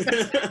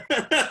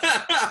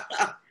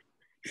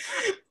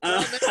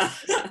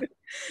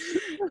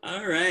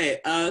 all right.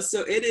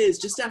 So it is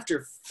just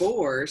after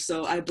 4.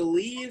 So I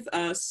believe,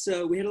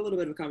 so we had a little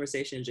bit of a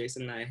conversation,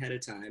 Jason and I, ahead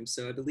of time.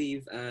 So I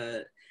believe,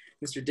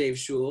 Mr. Dave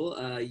Shul,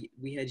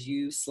 we had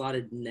you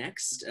slotted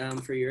next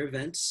for your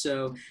event.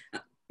 So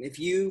if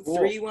you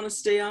three want to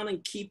stay on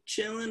and keep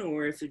chilling,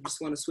 or if you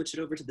just want to switch it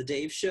over to the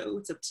Dave show,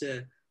 it's up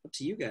to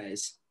you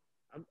guys.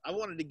 I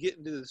wanted to get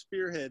into the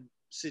Spearhead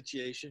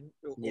situation,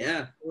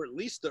 or at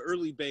least the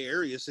early Bay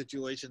Area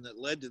situation that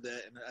led to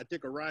that, and I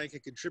think Orion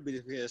can contribute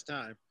if he has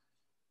time.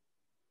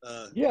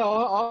 Yeah,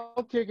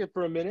 I'll kick it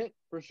for a minute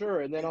for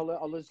sure, and then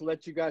I'll just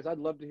let you guys. I'd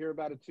love to hear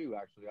about it too.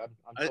 Actually, I'm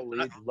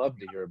totally love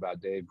to hear about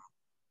Dave.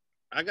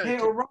 I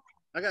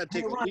gotta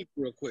take a leak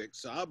real quick,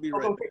 so I'll be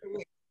right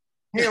back.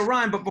 Hey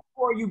Orion, but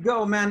before you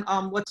go, man,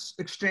 let's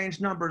exchange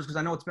numbers, because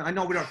I know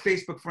we're not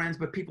Facebook friends,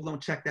 but people don't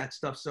check that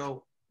stuff.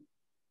 So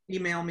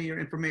email me your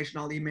information.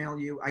 I'll email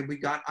you. I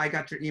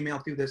got your email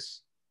through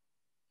this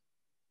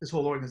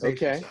whole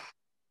organization. Okay.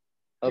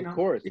 So, of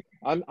course.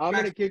 I'm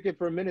gonna kick it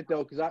for a minute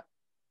though, because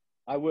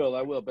I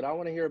will, but I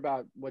want to hear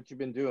about what you've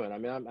been doing. I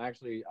mean,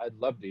 I'd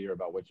love to hear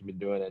about what you've been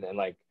doing and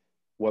like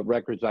what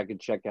records I could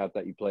check out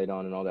that you played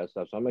on and all that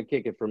stuff. So I'm gonna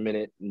kick it for a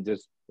minute and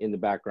just in the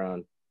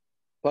background.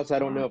 Plus, I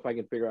don't know if I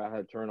can figure out how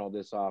to turn all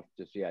this off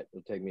just yet.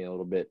 It'll take me a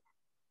little bit.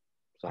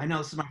 So, I know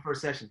this is my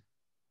first session.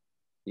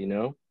 You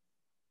know?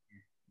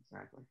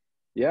 Exactly.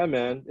 Yeah,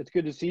 man. It's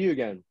good to see you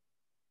again.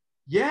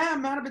 Yeah,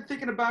 man. I've been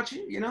thinking about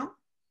you, you know?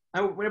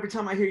 Every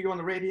time I hear you on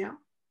the radio.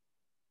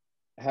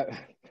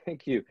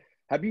 Thank you.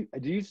 Do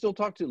you still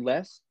talk to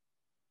Les?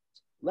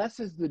 Les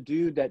is the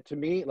dude that, to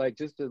me, like,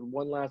 just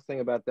one last thing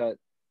about that,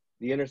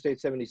 the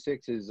Interstate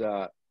 76 is,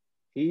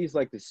 he's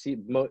like the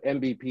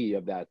MVP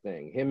of that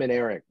thing. Him and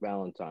Eric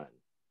Valentine.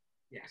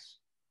 Yes.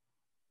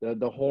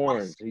 The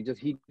horns.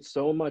 He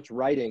so much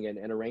writing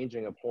and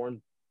arranging of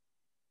horn.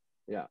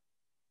 Yeah.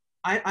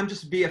 I'm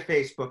just via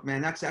Facebook,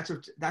 man.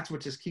 That's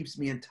what just keeps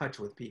me in touch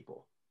with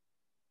people.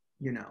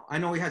 You know, I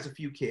know he has a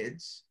few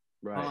kids.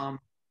 Right.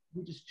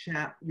 We just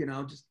chat, you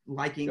know, just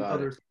liking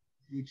other things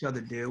each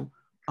other do.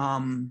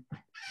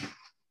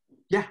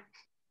 Yeah.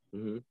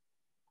 Mm-hmm.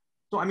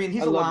 So I mean,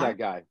 he's I alive. love that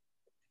guy.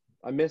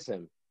 I miss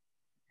him.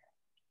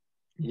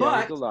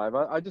 Yeah, he's alive.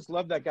 I just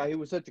love that guy. He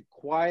was such a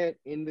quiet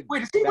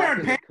Wait, is he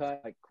wearing pants?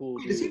 Like, cool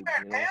Wait, dude, is he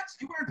wearing pants?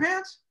 You wearing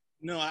pants?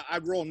 No, I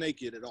roll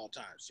naked at all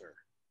times, sir.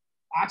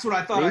 That's what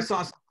I thought. Me? I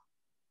saw.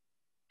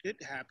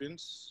 It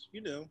happens,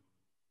 you know.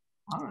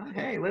 All right.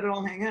 Hey, let it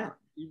all hang out.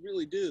 You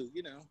really do,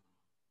 you know.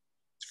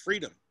 It's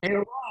freedom. Hey,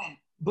 Orion.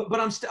 But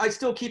I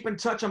still keep in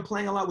touch. I'm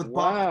playing a lot with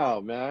Bob.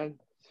 Wow, man.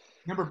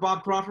 Remember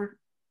Bob Crawford?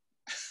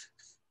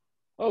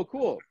 Oh,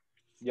 cool.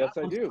 Yes,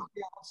 I do.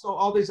 Yeah, so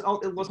all these, it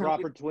wasn't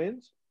Crawford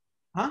twins?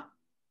 Huh?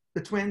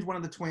 The twins, one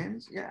of the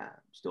twins. Yeah,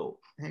 still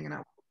hanging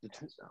out.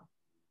 So.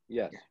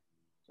 Yes. Yeah.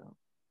 So.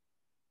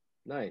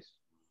 Nice.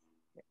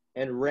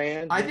 And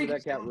Rand, I think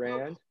that cat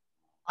Rand?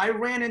 I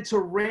ran into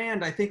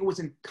Rand, I think it was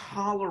in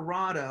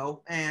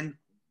Colorado, and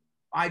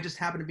I just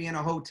happened to be in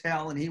a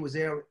hotel, and he was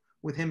there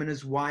with him and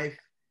his wife,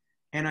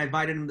 and I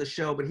invited him to the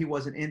show, but he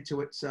wasn't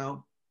into it,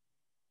 so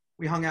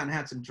we hung out and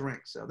had some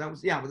drinks. So that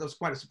was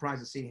quite a surprise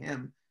to see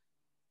him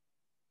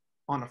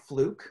on a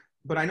fluke,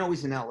 but I know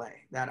he's in LA.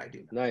 That I do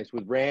know. Nice.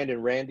 With Rand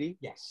and Randy?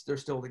 Yes, they're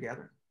still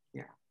together.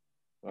 Yeah.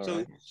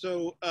 So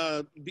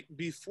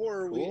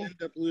before we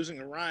end up losing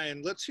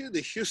Orion, let's hear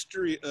the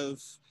history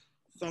of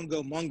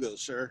Fungo Mungo,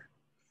 sir,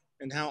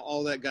 and how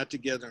all that got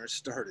together and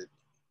started.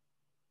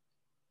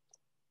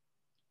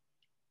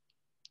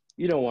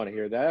 You don't want to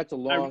hear that.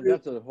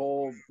 That's a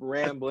whole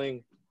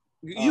rambling.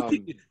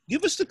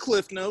 Give us the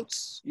Cliff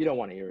Notes. You don't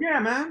want to hear it. Yeah,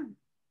 man.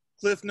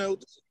 Cliff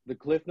Notes. The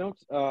Cliff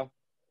Notes?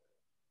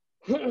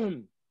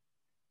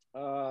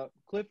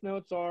 Cliff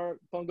Notes are,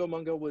 Fungo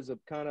Mungo was a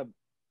kind of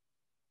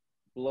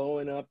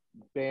blowing up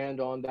band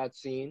on that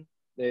scene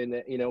in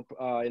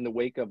the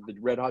wake of the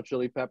Red Hot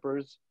Chili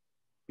Peppers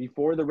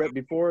before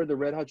the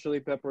Red Hot Chili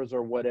Peppers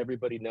are what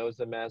everybody knows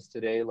them as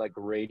today, like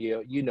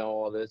radio. You know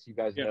all this, you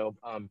guys know.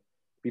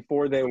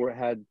 Before they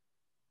had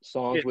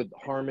songs with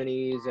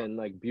harmonies and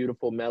like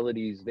beautiful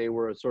melodies, they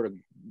were a sort of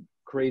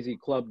crazy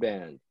club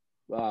band,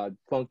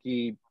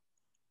 funky,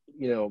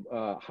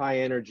 high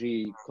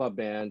energy club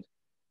band,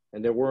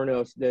 and there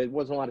wasn't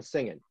a lot of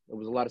singing. There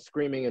was a lot of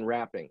screaming and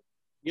rapping.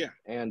 Yeah.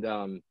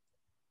 And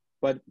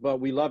but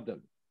we loved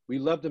them. We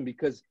loved them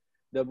because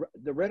the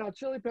Red Hot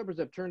Chili Peppers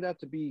have turned out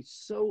to be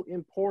so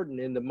important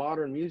in the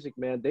modern music,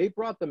 man. They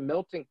brought the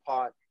melting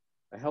pot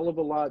a hell of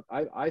a lot,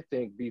 I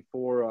think,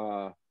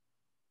 before.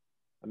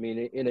 I mean,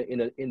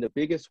 in the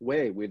biggest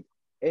way, with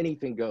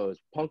anything goes,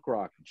 punk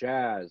rock,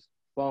 jazz,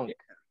 funk,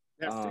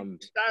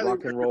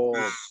 rock and roll,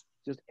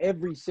 just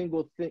every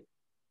single thing.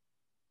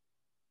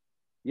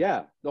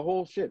 Yeah, the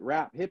whole shit,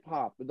 rap, hip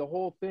hop, the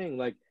whole thing,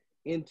 like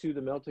into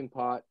the melting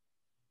pot.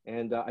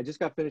 And I just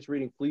got finished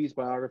reading Flea's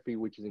biography,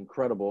 which is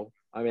incredible.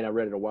 I mean, I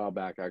read it a while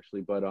back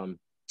actually, but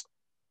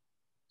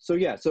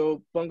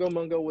so Bungo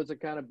Mungo was a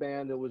kind of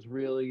band that was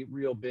really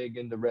real big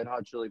in the Red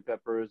Hot Chili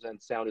Peppers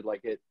and sounded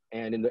like it.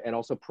 And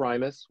also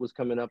Primus was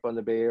coming up on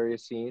the Bay Area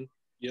scene.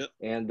 Yep.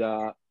 And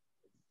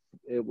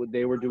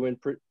they were doing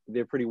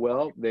pretty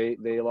well.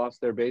 They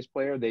lost their bass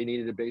player. They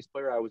needed a bass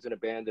player. I was in a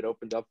band that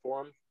opened up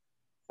for them.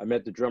 I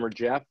met the drummer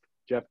Jeff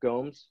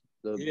Gomes,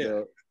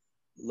 the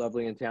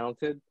lovely and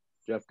talented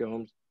Jeff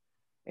Gomes.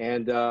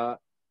 And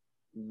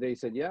they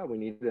said, yeah, we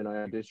need it. And I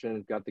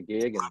auditioned, got the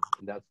gig,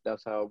 and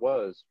that's how it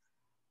was.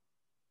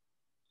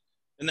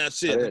 And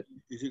that's it.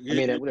 I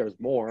mean, there was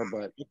more,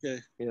 but okay.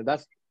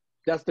 That's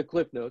the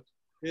cliff notes.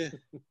 Yeah.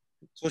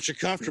 That's what you're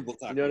comfortable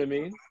talking. You know what I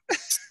mean?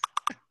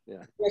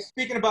 Yeah.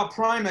 Speaking about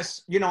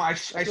Primus,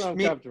 I'm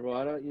comfortable.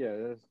 I don't.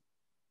 Yeah.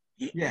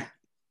 Yeah.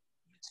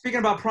 Speaking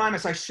about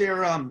Primus, I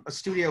share a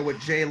studio with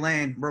Jay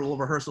Lane, we're a little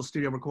rehearsal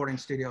studio, recording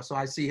studio. So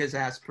I see his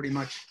ass pretty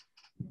much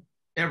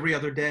every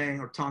other day,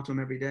 or talk to him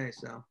every day.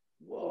 So.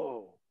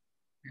 Whoa.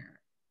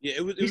 Yeah,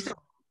 it was.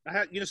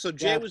 So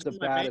Jay was the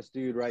baddest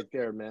dude right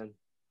there, man.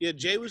 Yeah,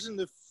 Jay was in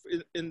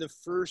the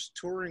first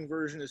touring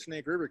version of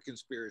Snake River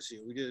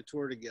Conspiracy. We did a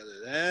tour together.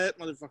 That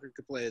motherfucker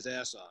could play his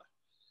ass off.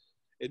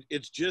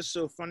 It's just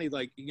so funny.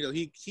 Like,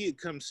 he had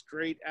come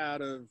straight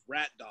out of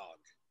Rat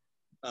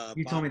Dog.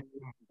 You told me.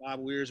 Bob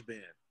Weir's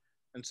band.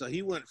 And so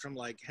he went from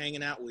like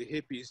hanging out with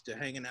hippies to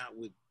hanging out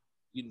with,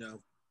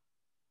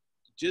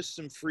 just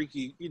some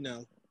freaky,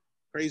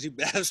 crazy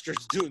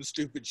bastards doing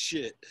stupid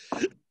shit.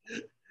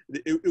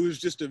 It was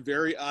just a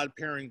very odd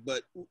pairing,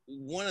 but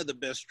one of the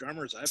best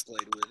drummers I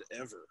played with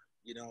ever.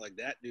 Like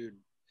that dude.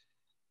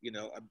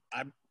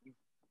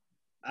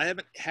 I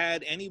haven't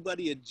had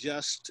anybody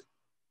adjust,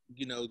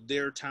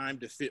 their time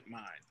to fit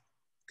mine,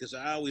 because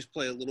I always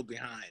play a little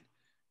behind,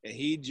 and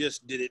he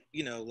just did it.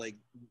 Like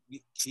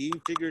he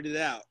figured it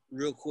out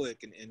real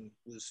quick and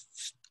was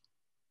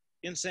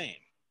insane.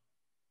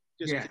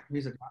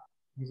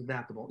 He's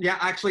adaptable. Yeah,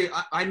 actually,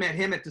 I met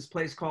him at this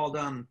place called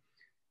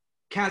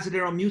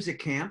Cazadero Music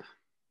Camp,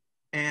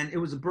 and it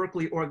was a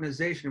Berkeley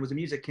organization. It was a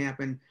music camp,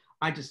 and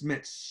I just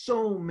met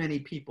so many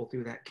people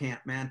through that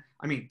camp, man.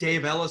 I mean,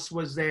 Dave Ellis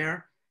was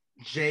there,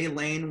 Jay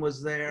Lane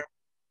was there,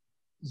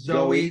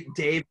 Zoe,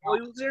 Dave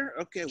was there.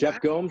 Okay,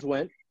 Jeff Gomes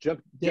went. I'm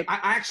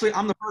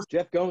the first.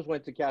 Jeff Gomes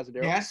went to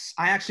Cazadero. Yes,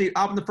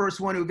 I'm the first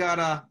one who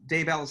got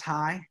Dave Ellis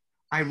high.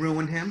 I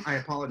ruined him. I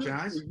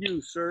apologize. You,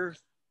 sir.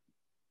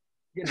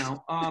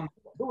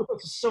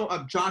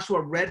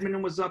 Joshua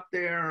Redmond was up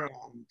there.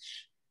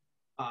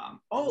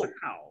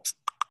 Wow.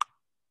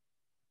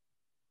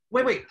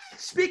 Wait.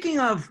 Speaking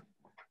of,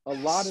 a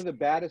lot of the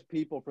baddest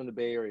people from the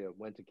Bay Area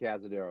went to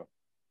Cazadero.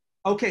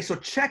 Okay, so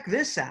check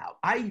this out.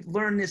 I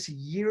learned this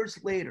years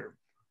later,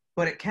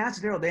 but at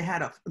Cazadero they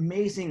had an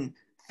amazing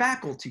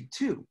faculty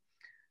too.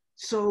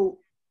 So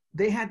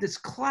they had this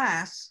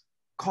class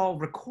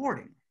called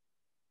recording,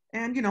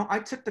 and I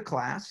took the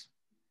class,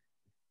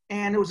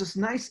 and there was this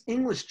nice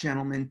English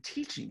gentleman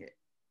teaching it.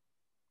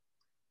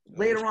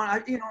 Later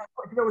on,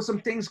 there was some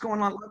things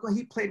going on. Like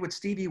he played with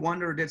Stevie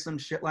Wonder, did some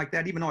shit like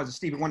that, even though I was a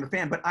Stevie Wonder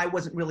fan, but I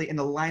wasn't really in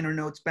the liner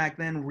notes back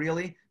then,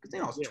 really, because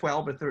I was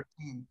 12 or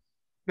 13.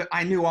 But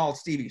I knew all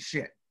Stevie's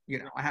shit.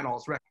 I had all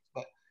his records.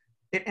 But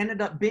it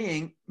ended up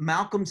being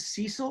Malcolm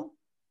Cecil.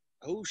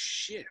 Oh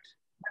shit!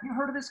 Have you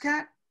heard of this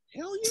cat?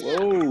 Hell yeah!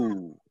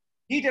 Whoa!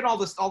 He did all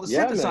the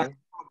synthesizer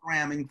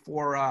programming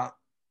for.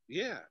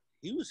 Yeah,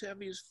 he was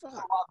heavy as fuck. A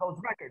lot of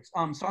those records.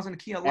 So I was in the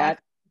Kia Live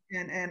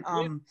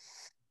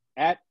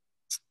at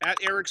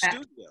Eric's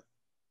studio.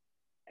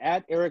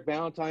 At Eric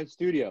Valentine's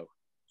studio.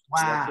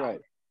 Wow. That's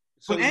right.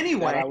 So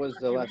anyway, I was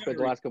spent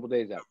the last couple of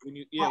days out.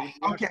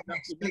 Okay,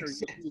 makes sense.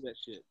 That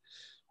shit.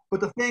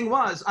 But the thing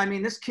was, I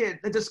mean, this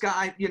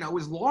guy,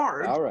 was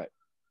large. All right.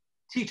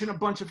 Teaching a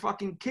bunch of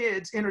fucking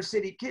kids, inner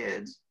city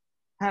kids,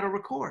 how to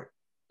record.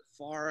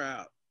 Far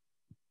out.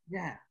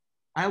 Yeah,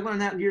 I learned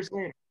that years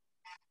later.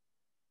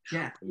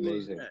 Yeah.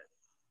 Amazing. That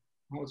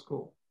was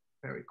cool.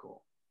 Very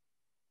cool.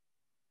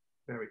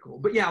 Very cool.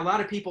 But yeah, a lot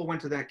of people went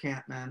to that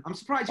camp, man. I'm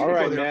surprised you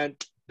didn't go there. Man.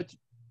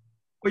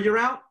 But you're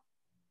out?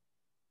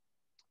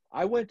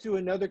 I went to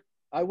another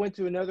I went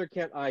to another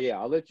camp. Yeah,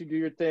 I'll let you do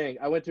your thing.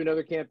 I went to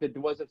another camp that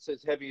wasn't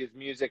as heavy as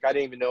music. I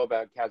didn't even know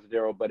about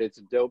Cazadero, but it's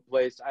a dope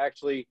place. I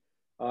actually,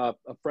 a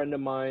friend of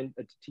mine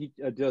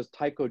does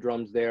taiko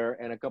drums there,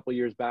 and a couple of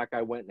years back,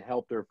 I went and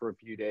helped her for a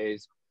few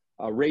days.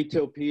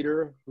 Rayto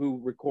Peter,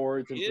 who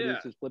records and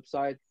produces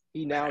Flipside,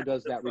 he now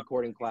does that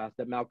recording class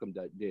that Malcolm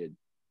did.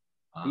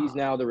 He's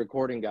now the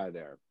recording guy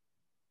there.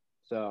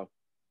 So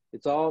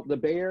it's all the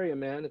Bay Area,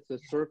 man. It's a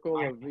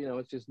circle of, you know,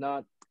 it's just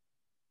not.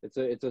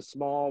 It's a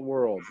small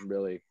world,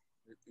 really.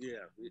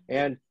 Yeah.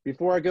 And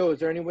before I go, is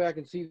there any way I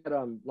can see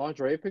that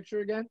lingerie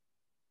picture again?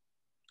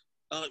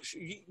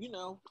 You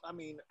know, I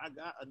mean, I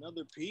got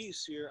another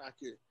piece here. I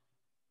could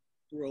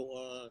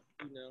throw,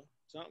 you know,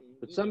 something.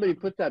 But somebody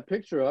put that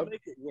picture up.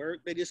 Make it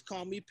work. They just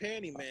call me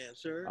Panty Man,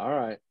 sir. All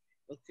right.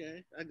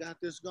 Okay, I got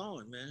this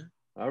going, man.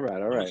 All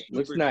right.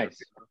 Looks nice.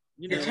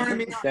 You know,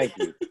 thank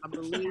you.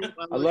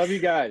 I love you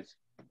guys.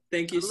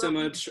 Thank you so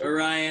much,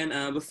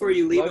 Arion. Before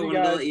you leave, I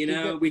wanted to let you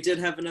know we did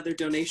have another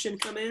donation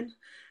come in.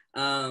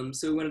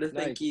 So we wanted to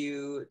thank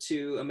you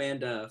to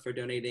Amanda for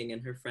donating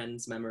in her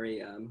friend's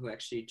memory, who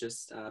actually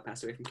just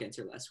passed away from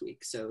cancer last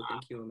week. So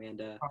thank you,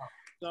 Amanda.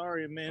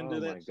 Sorry, Amanda.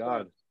 Oh, my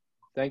God.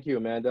 Thank you,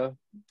 Amanda.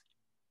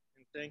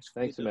 And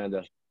thanks,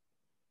 Amanda.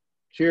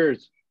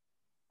 Cheers.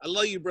 I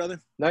love you, brother.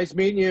 Nice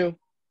meeting you.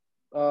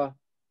 All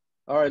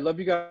right. Love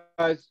you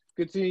guys.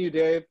 Good seeing you,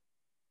 Dave.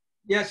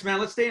 Yes, man.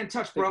 Let's stay in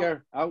touch, bro. Take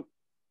care. Out.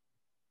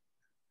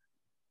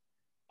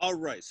 All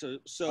right, so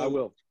I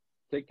will.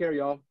 Take care,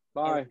 y'all.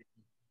 Bye.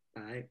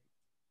 Bye.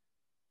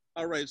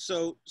 All right,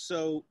 so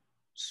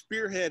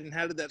Spearhead, and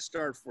how did that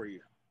start for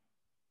you?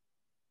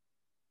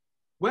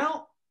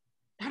 Well,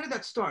 how did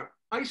that start?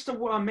 I used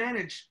to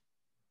manage,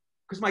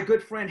 because my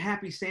good friend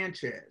Happy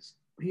Sanchez,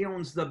 he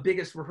owns the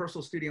biggest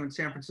rehearsal studio in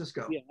San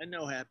Francisco. Yeah, I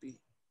know Happy.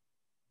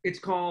 It's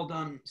called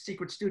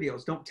Secret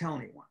Studios. Don't tell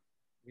anyone.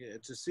 Yeah,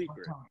 it's a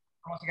secret. Or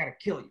else I gotta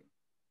kill you.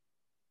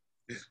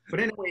 But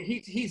anyway,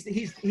 he's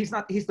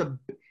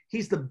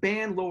the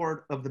band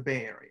lord of the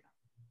Bay Area.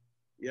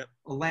 Yep.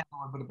 A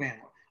landlord, but a band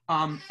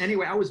lord.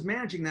 Anyway, I was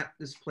managing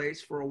this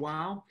place for a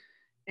while,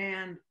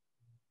 and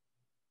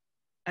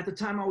at the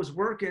time I was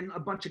working, a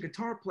bunch of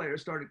guitar players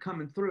started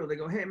coming through. They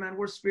go, "Hey man,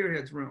 where's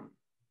Spearhead's room?"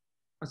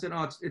 I said,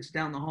 "Oh, it's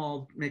down the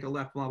hall. Make a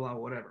left, blah blah,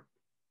 whatever."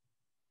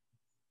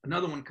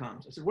 Another one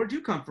comes. I said, "Where'd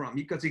you come from?"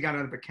 Because he got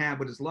out of a cab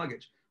with his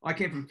luggage. "Oh, I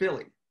came from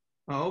Philly."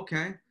 "Oh,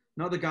 okay."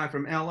 Another guy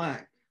from LA.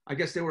 I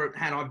guess they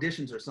had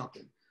auditions or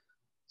something.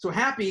 So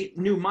Happy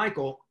knew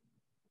Michael,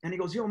 and he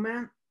goes, "Yo,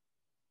 man,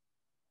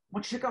 why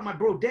don't you check out my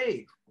bro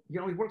Dave? You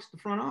know, he works at the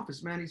front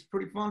office, man. He's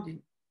pretty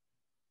funky.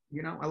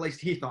 You know, at least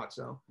he thought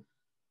so."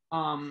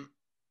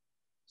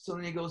 So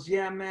then he goes,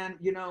 "Yeah, man,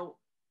 you know,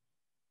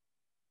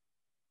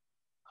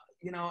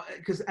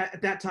 because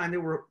at that time they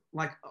were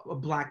like a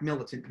black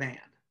militant band."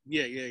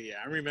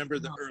 Yeah. I remember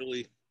the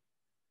early.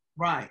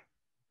 Right.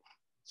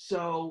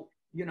 So,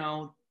 you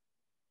know,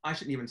 I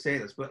shouldn't even say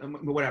this, but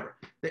whatever.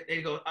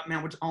 They go,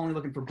 "Man, we're just only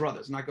looking for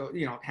brothers." And I go,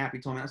 you know, Happy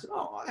told me. I said,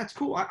 "Oh, that's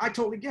cool. I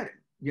totally get it,"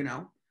 you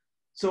know.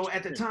 So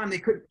at the time they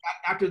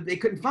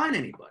couldn't find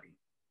anybody.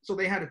 So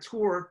they had a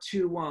tour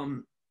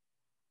to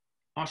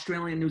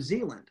Australia and New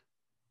Zealand.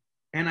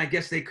 And I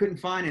guess they couldn't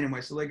find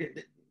anyone. So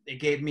they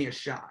gave me a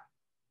shot.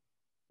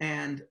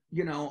 And,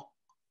 you know,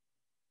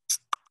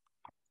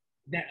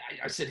 then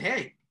I said,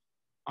 "Hey,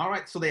 all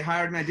right." So they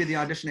hired me. I did the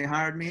audition. They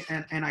hired me,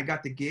 and I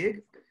got the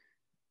gig.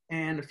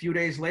 And a few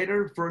days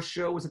later, first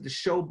show was at the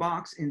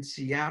Showbox in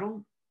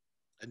Seattle.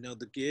 I know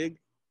the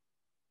gig.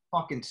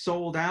 Fucking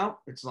sold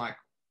out. It's like,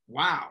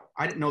 wow.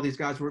 I didn't know these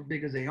guys were as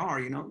big as they are,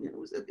 you know. It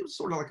was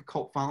sort of like a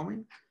cult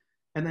following.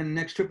 And then the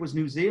next trip was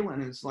New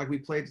Zealand. And it's like we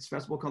played this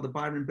festival called the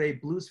Byron Bay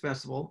Blues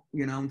Festival,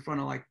 you know, in front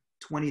of like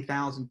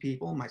 20,000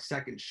 people, my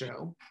second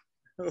show.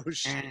 Oh,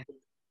 shit. And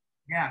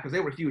yeah, because they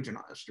were huge in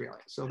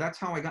Australia. So that's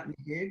how I got in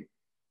the gig.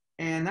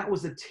 And that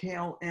was the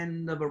tail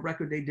end of a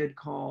record they did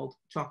called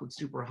Chocolate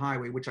Super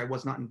Highway, which I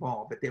was not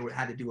involved, but they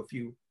had to do a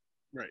few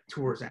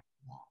tours after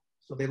that.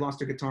 So they lost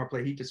their guitar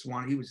player. He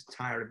was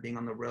tired of being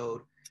on the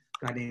road.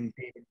 A guy named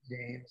David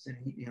James, and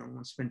he, you know,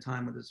 wants to spend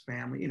time with his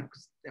family, you know,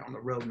 because they're on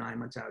the road 9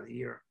 months out of the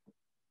year.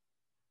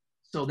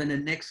 So then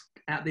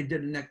I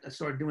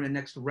started doing the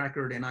next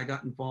record, and I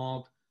got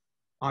involved,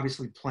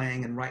 obviously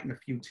playing and writing a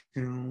few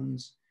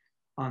tunes.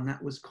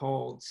 That was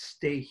called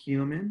Stay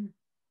Human.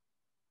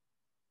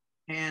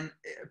 And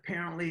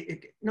apparently,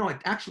 it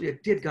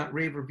did got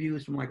rave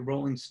reviews from like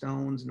Rolling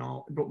Stone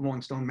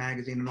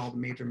magazine and all the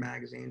major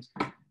magazines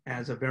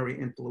as a very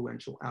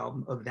influential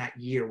album of that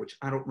year, which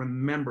I don't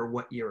remember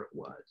what year it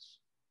was.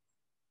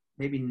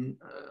 Maybe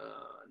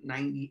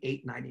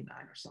 98, 99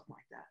 or something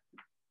like that.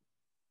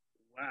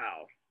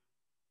 Wow.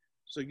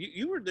 So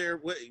you were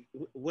there.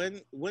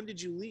 When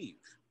did you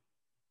leave?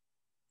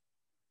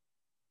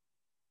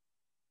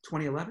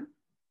 2011.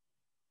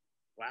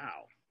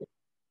 Wow.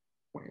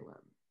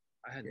 2011.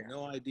 I had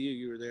no idea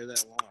you were there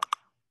that long.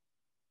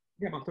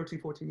 Yeah, about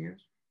 13, 14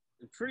 years.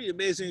 A pretty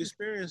amazing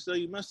experience, though.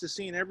 You must have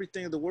seen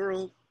everything in the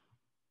world.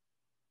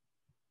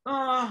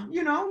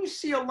 You know, you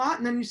see a lot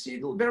and then you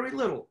see very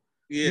little.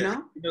 Yeah, You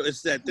know?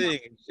 It's that thing.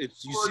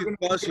 It's you see the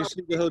bus, you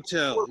see the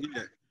hotel.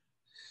 Yeah.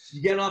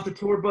 You get off the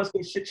tour bus,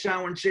 go shit,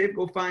 shower, and shave,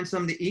 go find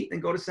something to eat,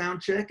 and go to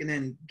sound check, and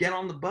then get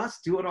on the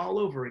bus, do it all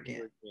over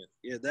again.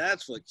 Yeah,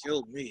 that's what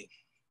killed me.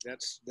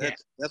 That's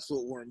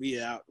what wore me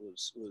out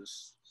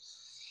was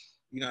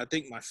I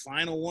think my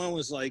final one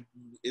was like,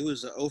 it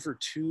was an over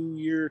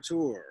 2-year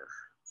tour.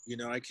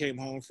 I came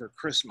home for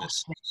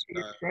Christmas.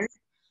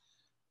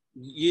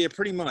 Yeah,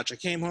 pretty much. I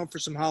came home for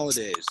some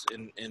holidays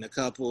and a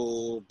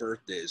couple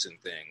birthdays and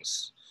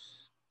things.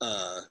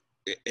 I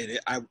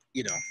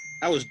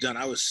was done.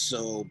 I was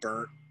so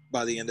burnt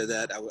by the end of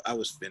that. I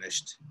was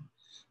finished.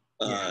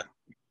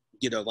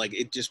 Like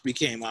it just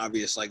became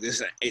obvious. Like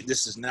this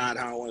is not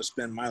how I want to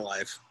spend my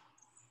life.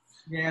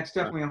 Yeah, it's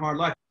definitely a hard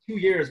life. 2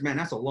 years, man,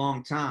 that's a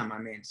long time. I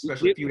mean,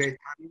 especially a few days.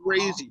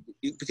 Crazy,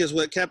 because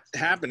what kept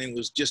happening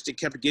was just it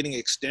kept getting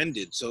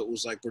extended. So it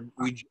was like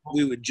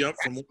we would jump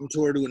from one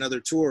tour to another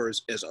tour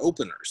as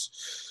openers.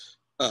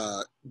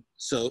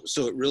 So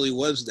it really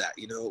was that,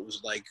 it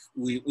was like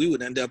we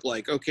would end up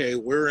like, okay,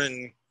 we're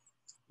in,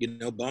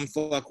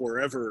 bumfuck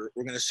wherever.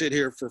 We're gonna sit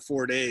here for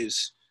 4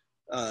 days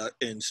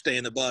and stay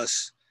in the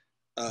bus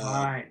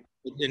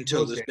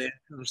until this band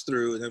comes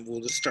through, and then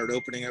we'll just start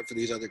opening up for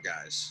these other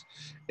guys.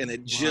 And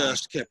it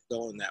just kept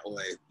going that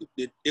way.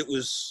 It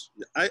was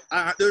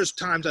there's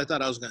times I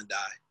thought I was gonna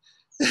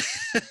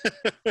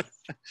die.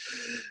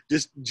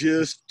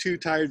 just too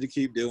tired to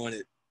keep doing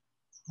it.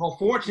 Well,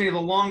 fortunately, the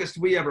longest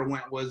we ever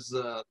went was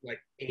like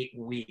 8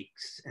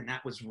 weeks, and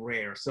that was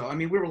rare. So, I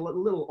mean, we were a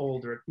little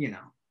older,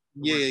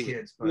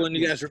 kids. But, well, and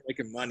you guys were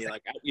making money,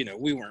 like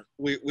we weren't.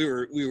 We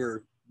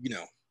were,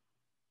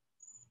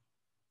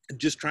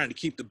 just trying to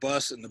keep the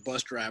bus and the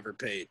bus driver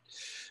paid.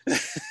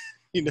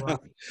 Right.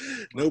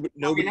 Nobody.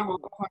 We made our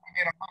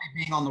money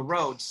being on the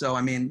road. So,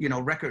 I mean,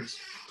 records.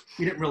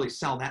 We didn't really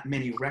sell that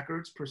many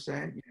records per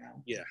se.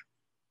 Yeah.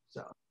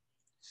 So,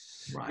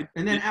 right,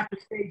 and then after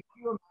Stage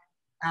 2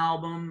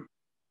 album,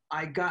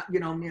 I got, me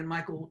and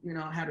Michael,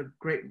 had a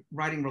great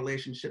writing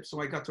relationship.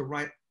 So I got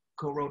to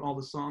co-wrote all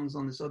the songs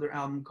on this other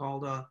album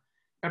called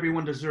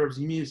Everyone Deserves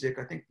Music.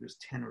 I think there's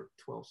 10 or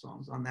 12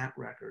 songs on that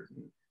record.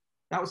 And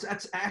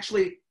that's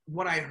actually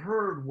what I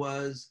heard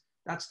was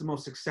that's the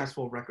most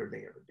successful record they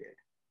ever did.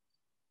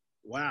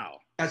 Wow.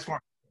 As far.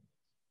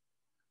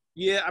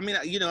 Yeah, I mean,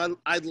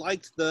 I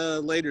liked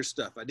the later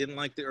stuff. I didn't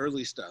like the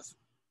early stuff.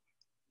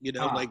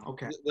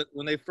 Okay.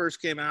 When they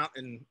first came out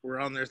and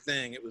were on their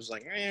thing, it was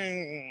like,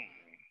 right.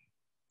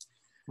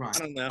 I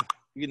don't know,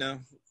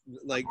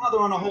 like. Well,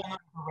 they're on a whole nother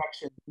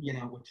direction,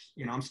 which,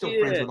 I'm still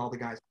friends with all the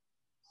guys,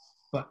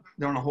 but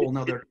they're on a whole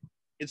nother.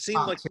 It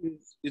seemed like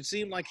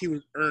he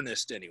was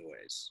earnest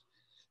anyways,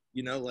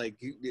 like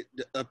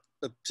up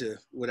to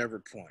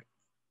whatever point.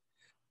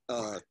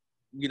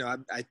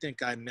 I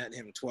think I met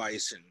him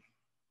twice, and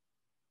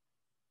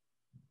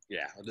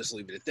yeah, I'll just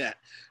leave it at that.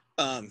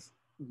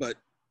 But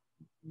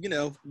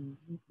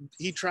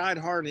he tried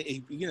hard, and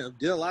he,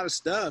 did a lot of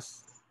stuff.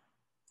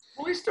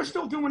 Well, at least they're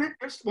still doing it.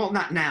 Well,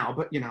 not now,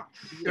 but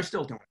they're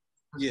still doing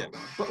it.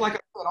 But like I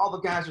said, all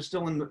the guys are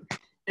still in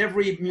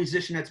every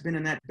musician that's been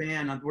in that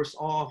band, we're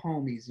all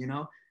homies,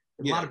 A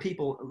lot of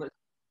people,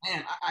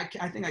 man,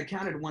 I think I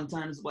counted one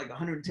time, it's like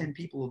 110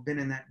 people have been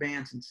in that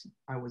band since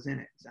I was in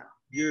it. So.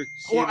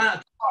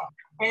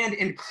 Band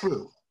and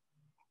crew.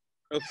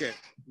 Okay.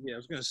 Yeah, I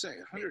was going to say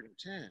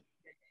 110.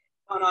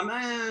 No,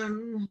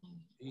 man.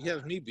 He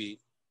has me beat.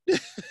 Well,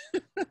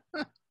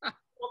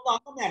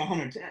 I'm not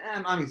 110.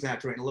 I'm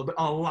exaggerating a little bit.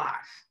 A lot.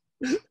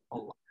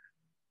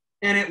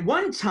 And at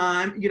one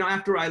time,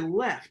 after I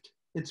left,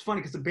 it's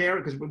funny because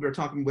we were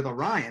talking with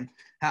Orion,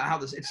 how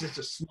it's just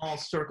a small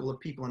circle of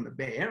people in the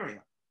Bay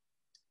Area.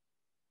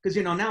 Because,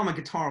 now I'm a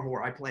guitar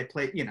whore. I play,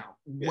 before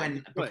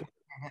playing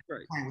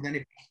with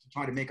anybody to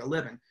try to make a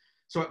living.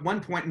 So at one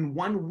point in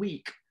 1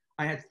 week,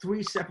 I had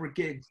 3 separate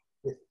gigs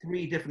with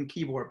 3 different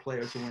keyboard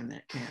players who were in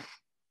that camp.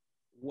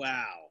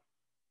 Wow.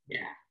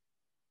 Yeah.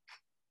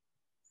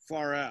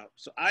 Far out.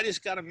 So I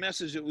just got a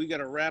message that we got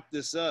to wrap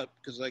this up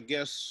because I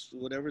guess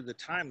whatever the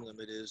time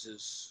limit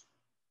is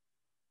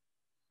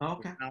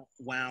okay.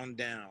 Wound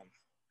down.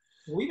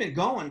 Well, we've been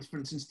going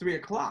since 3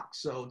 o'clock,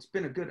 so it's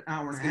been a good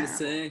hour and a half. I was gonna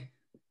say,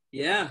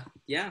 yeah,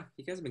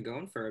 you guys have been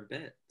going for a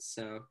bit.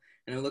 So,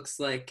 and it looks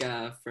like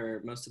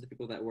for most of the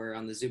people that were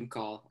on the Zoom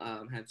call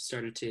have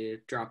started to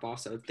drop off.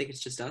 So I think it's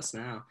just us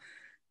now.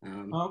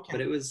 Okay.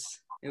 But it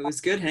was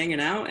good hanging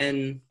out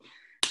and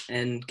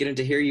getting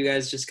to hear you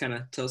guys just kind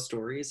of tell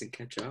stories and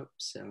catch up.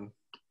 So,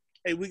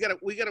 hey, we gotta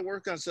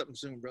work on something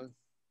soon, brother.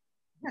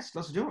 Yes,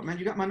 let's do it, man.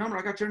 You got my number.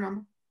 I got your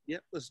number.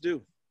 Yep, let's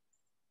do.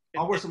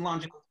 I'll wear some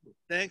laundry.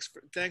 Thanks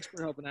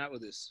for helping out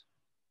with this.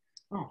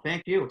 Oh,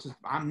 thank you.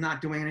 I'm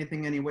not doing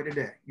anything anyway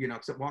today,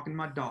 except walking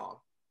my dog.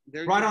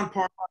 Right on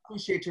par. I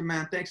appreciate you,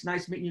 man. Thanks.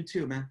 Nice meeting you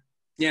too, man.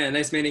 Yeah,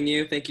 nice meeting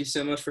you. Thank you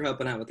so much for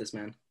helping out with this,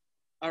 man.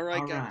 All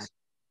right, guys.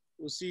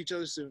 We'll see each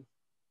other soon.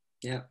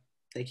 Yeah.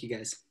 Thank you,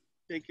 guys.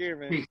 Take care,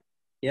 man. Peace.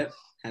 Yep.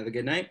 Have a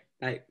good night.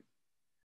 Bye.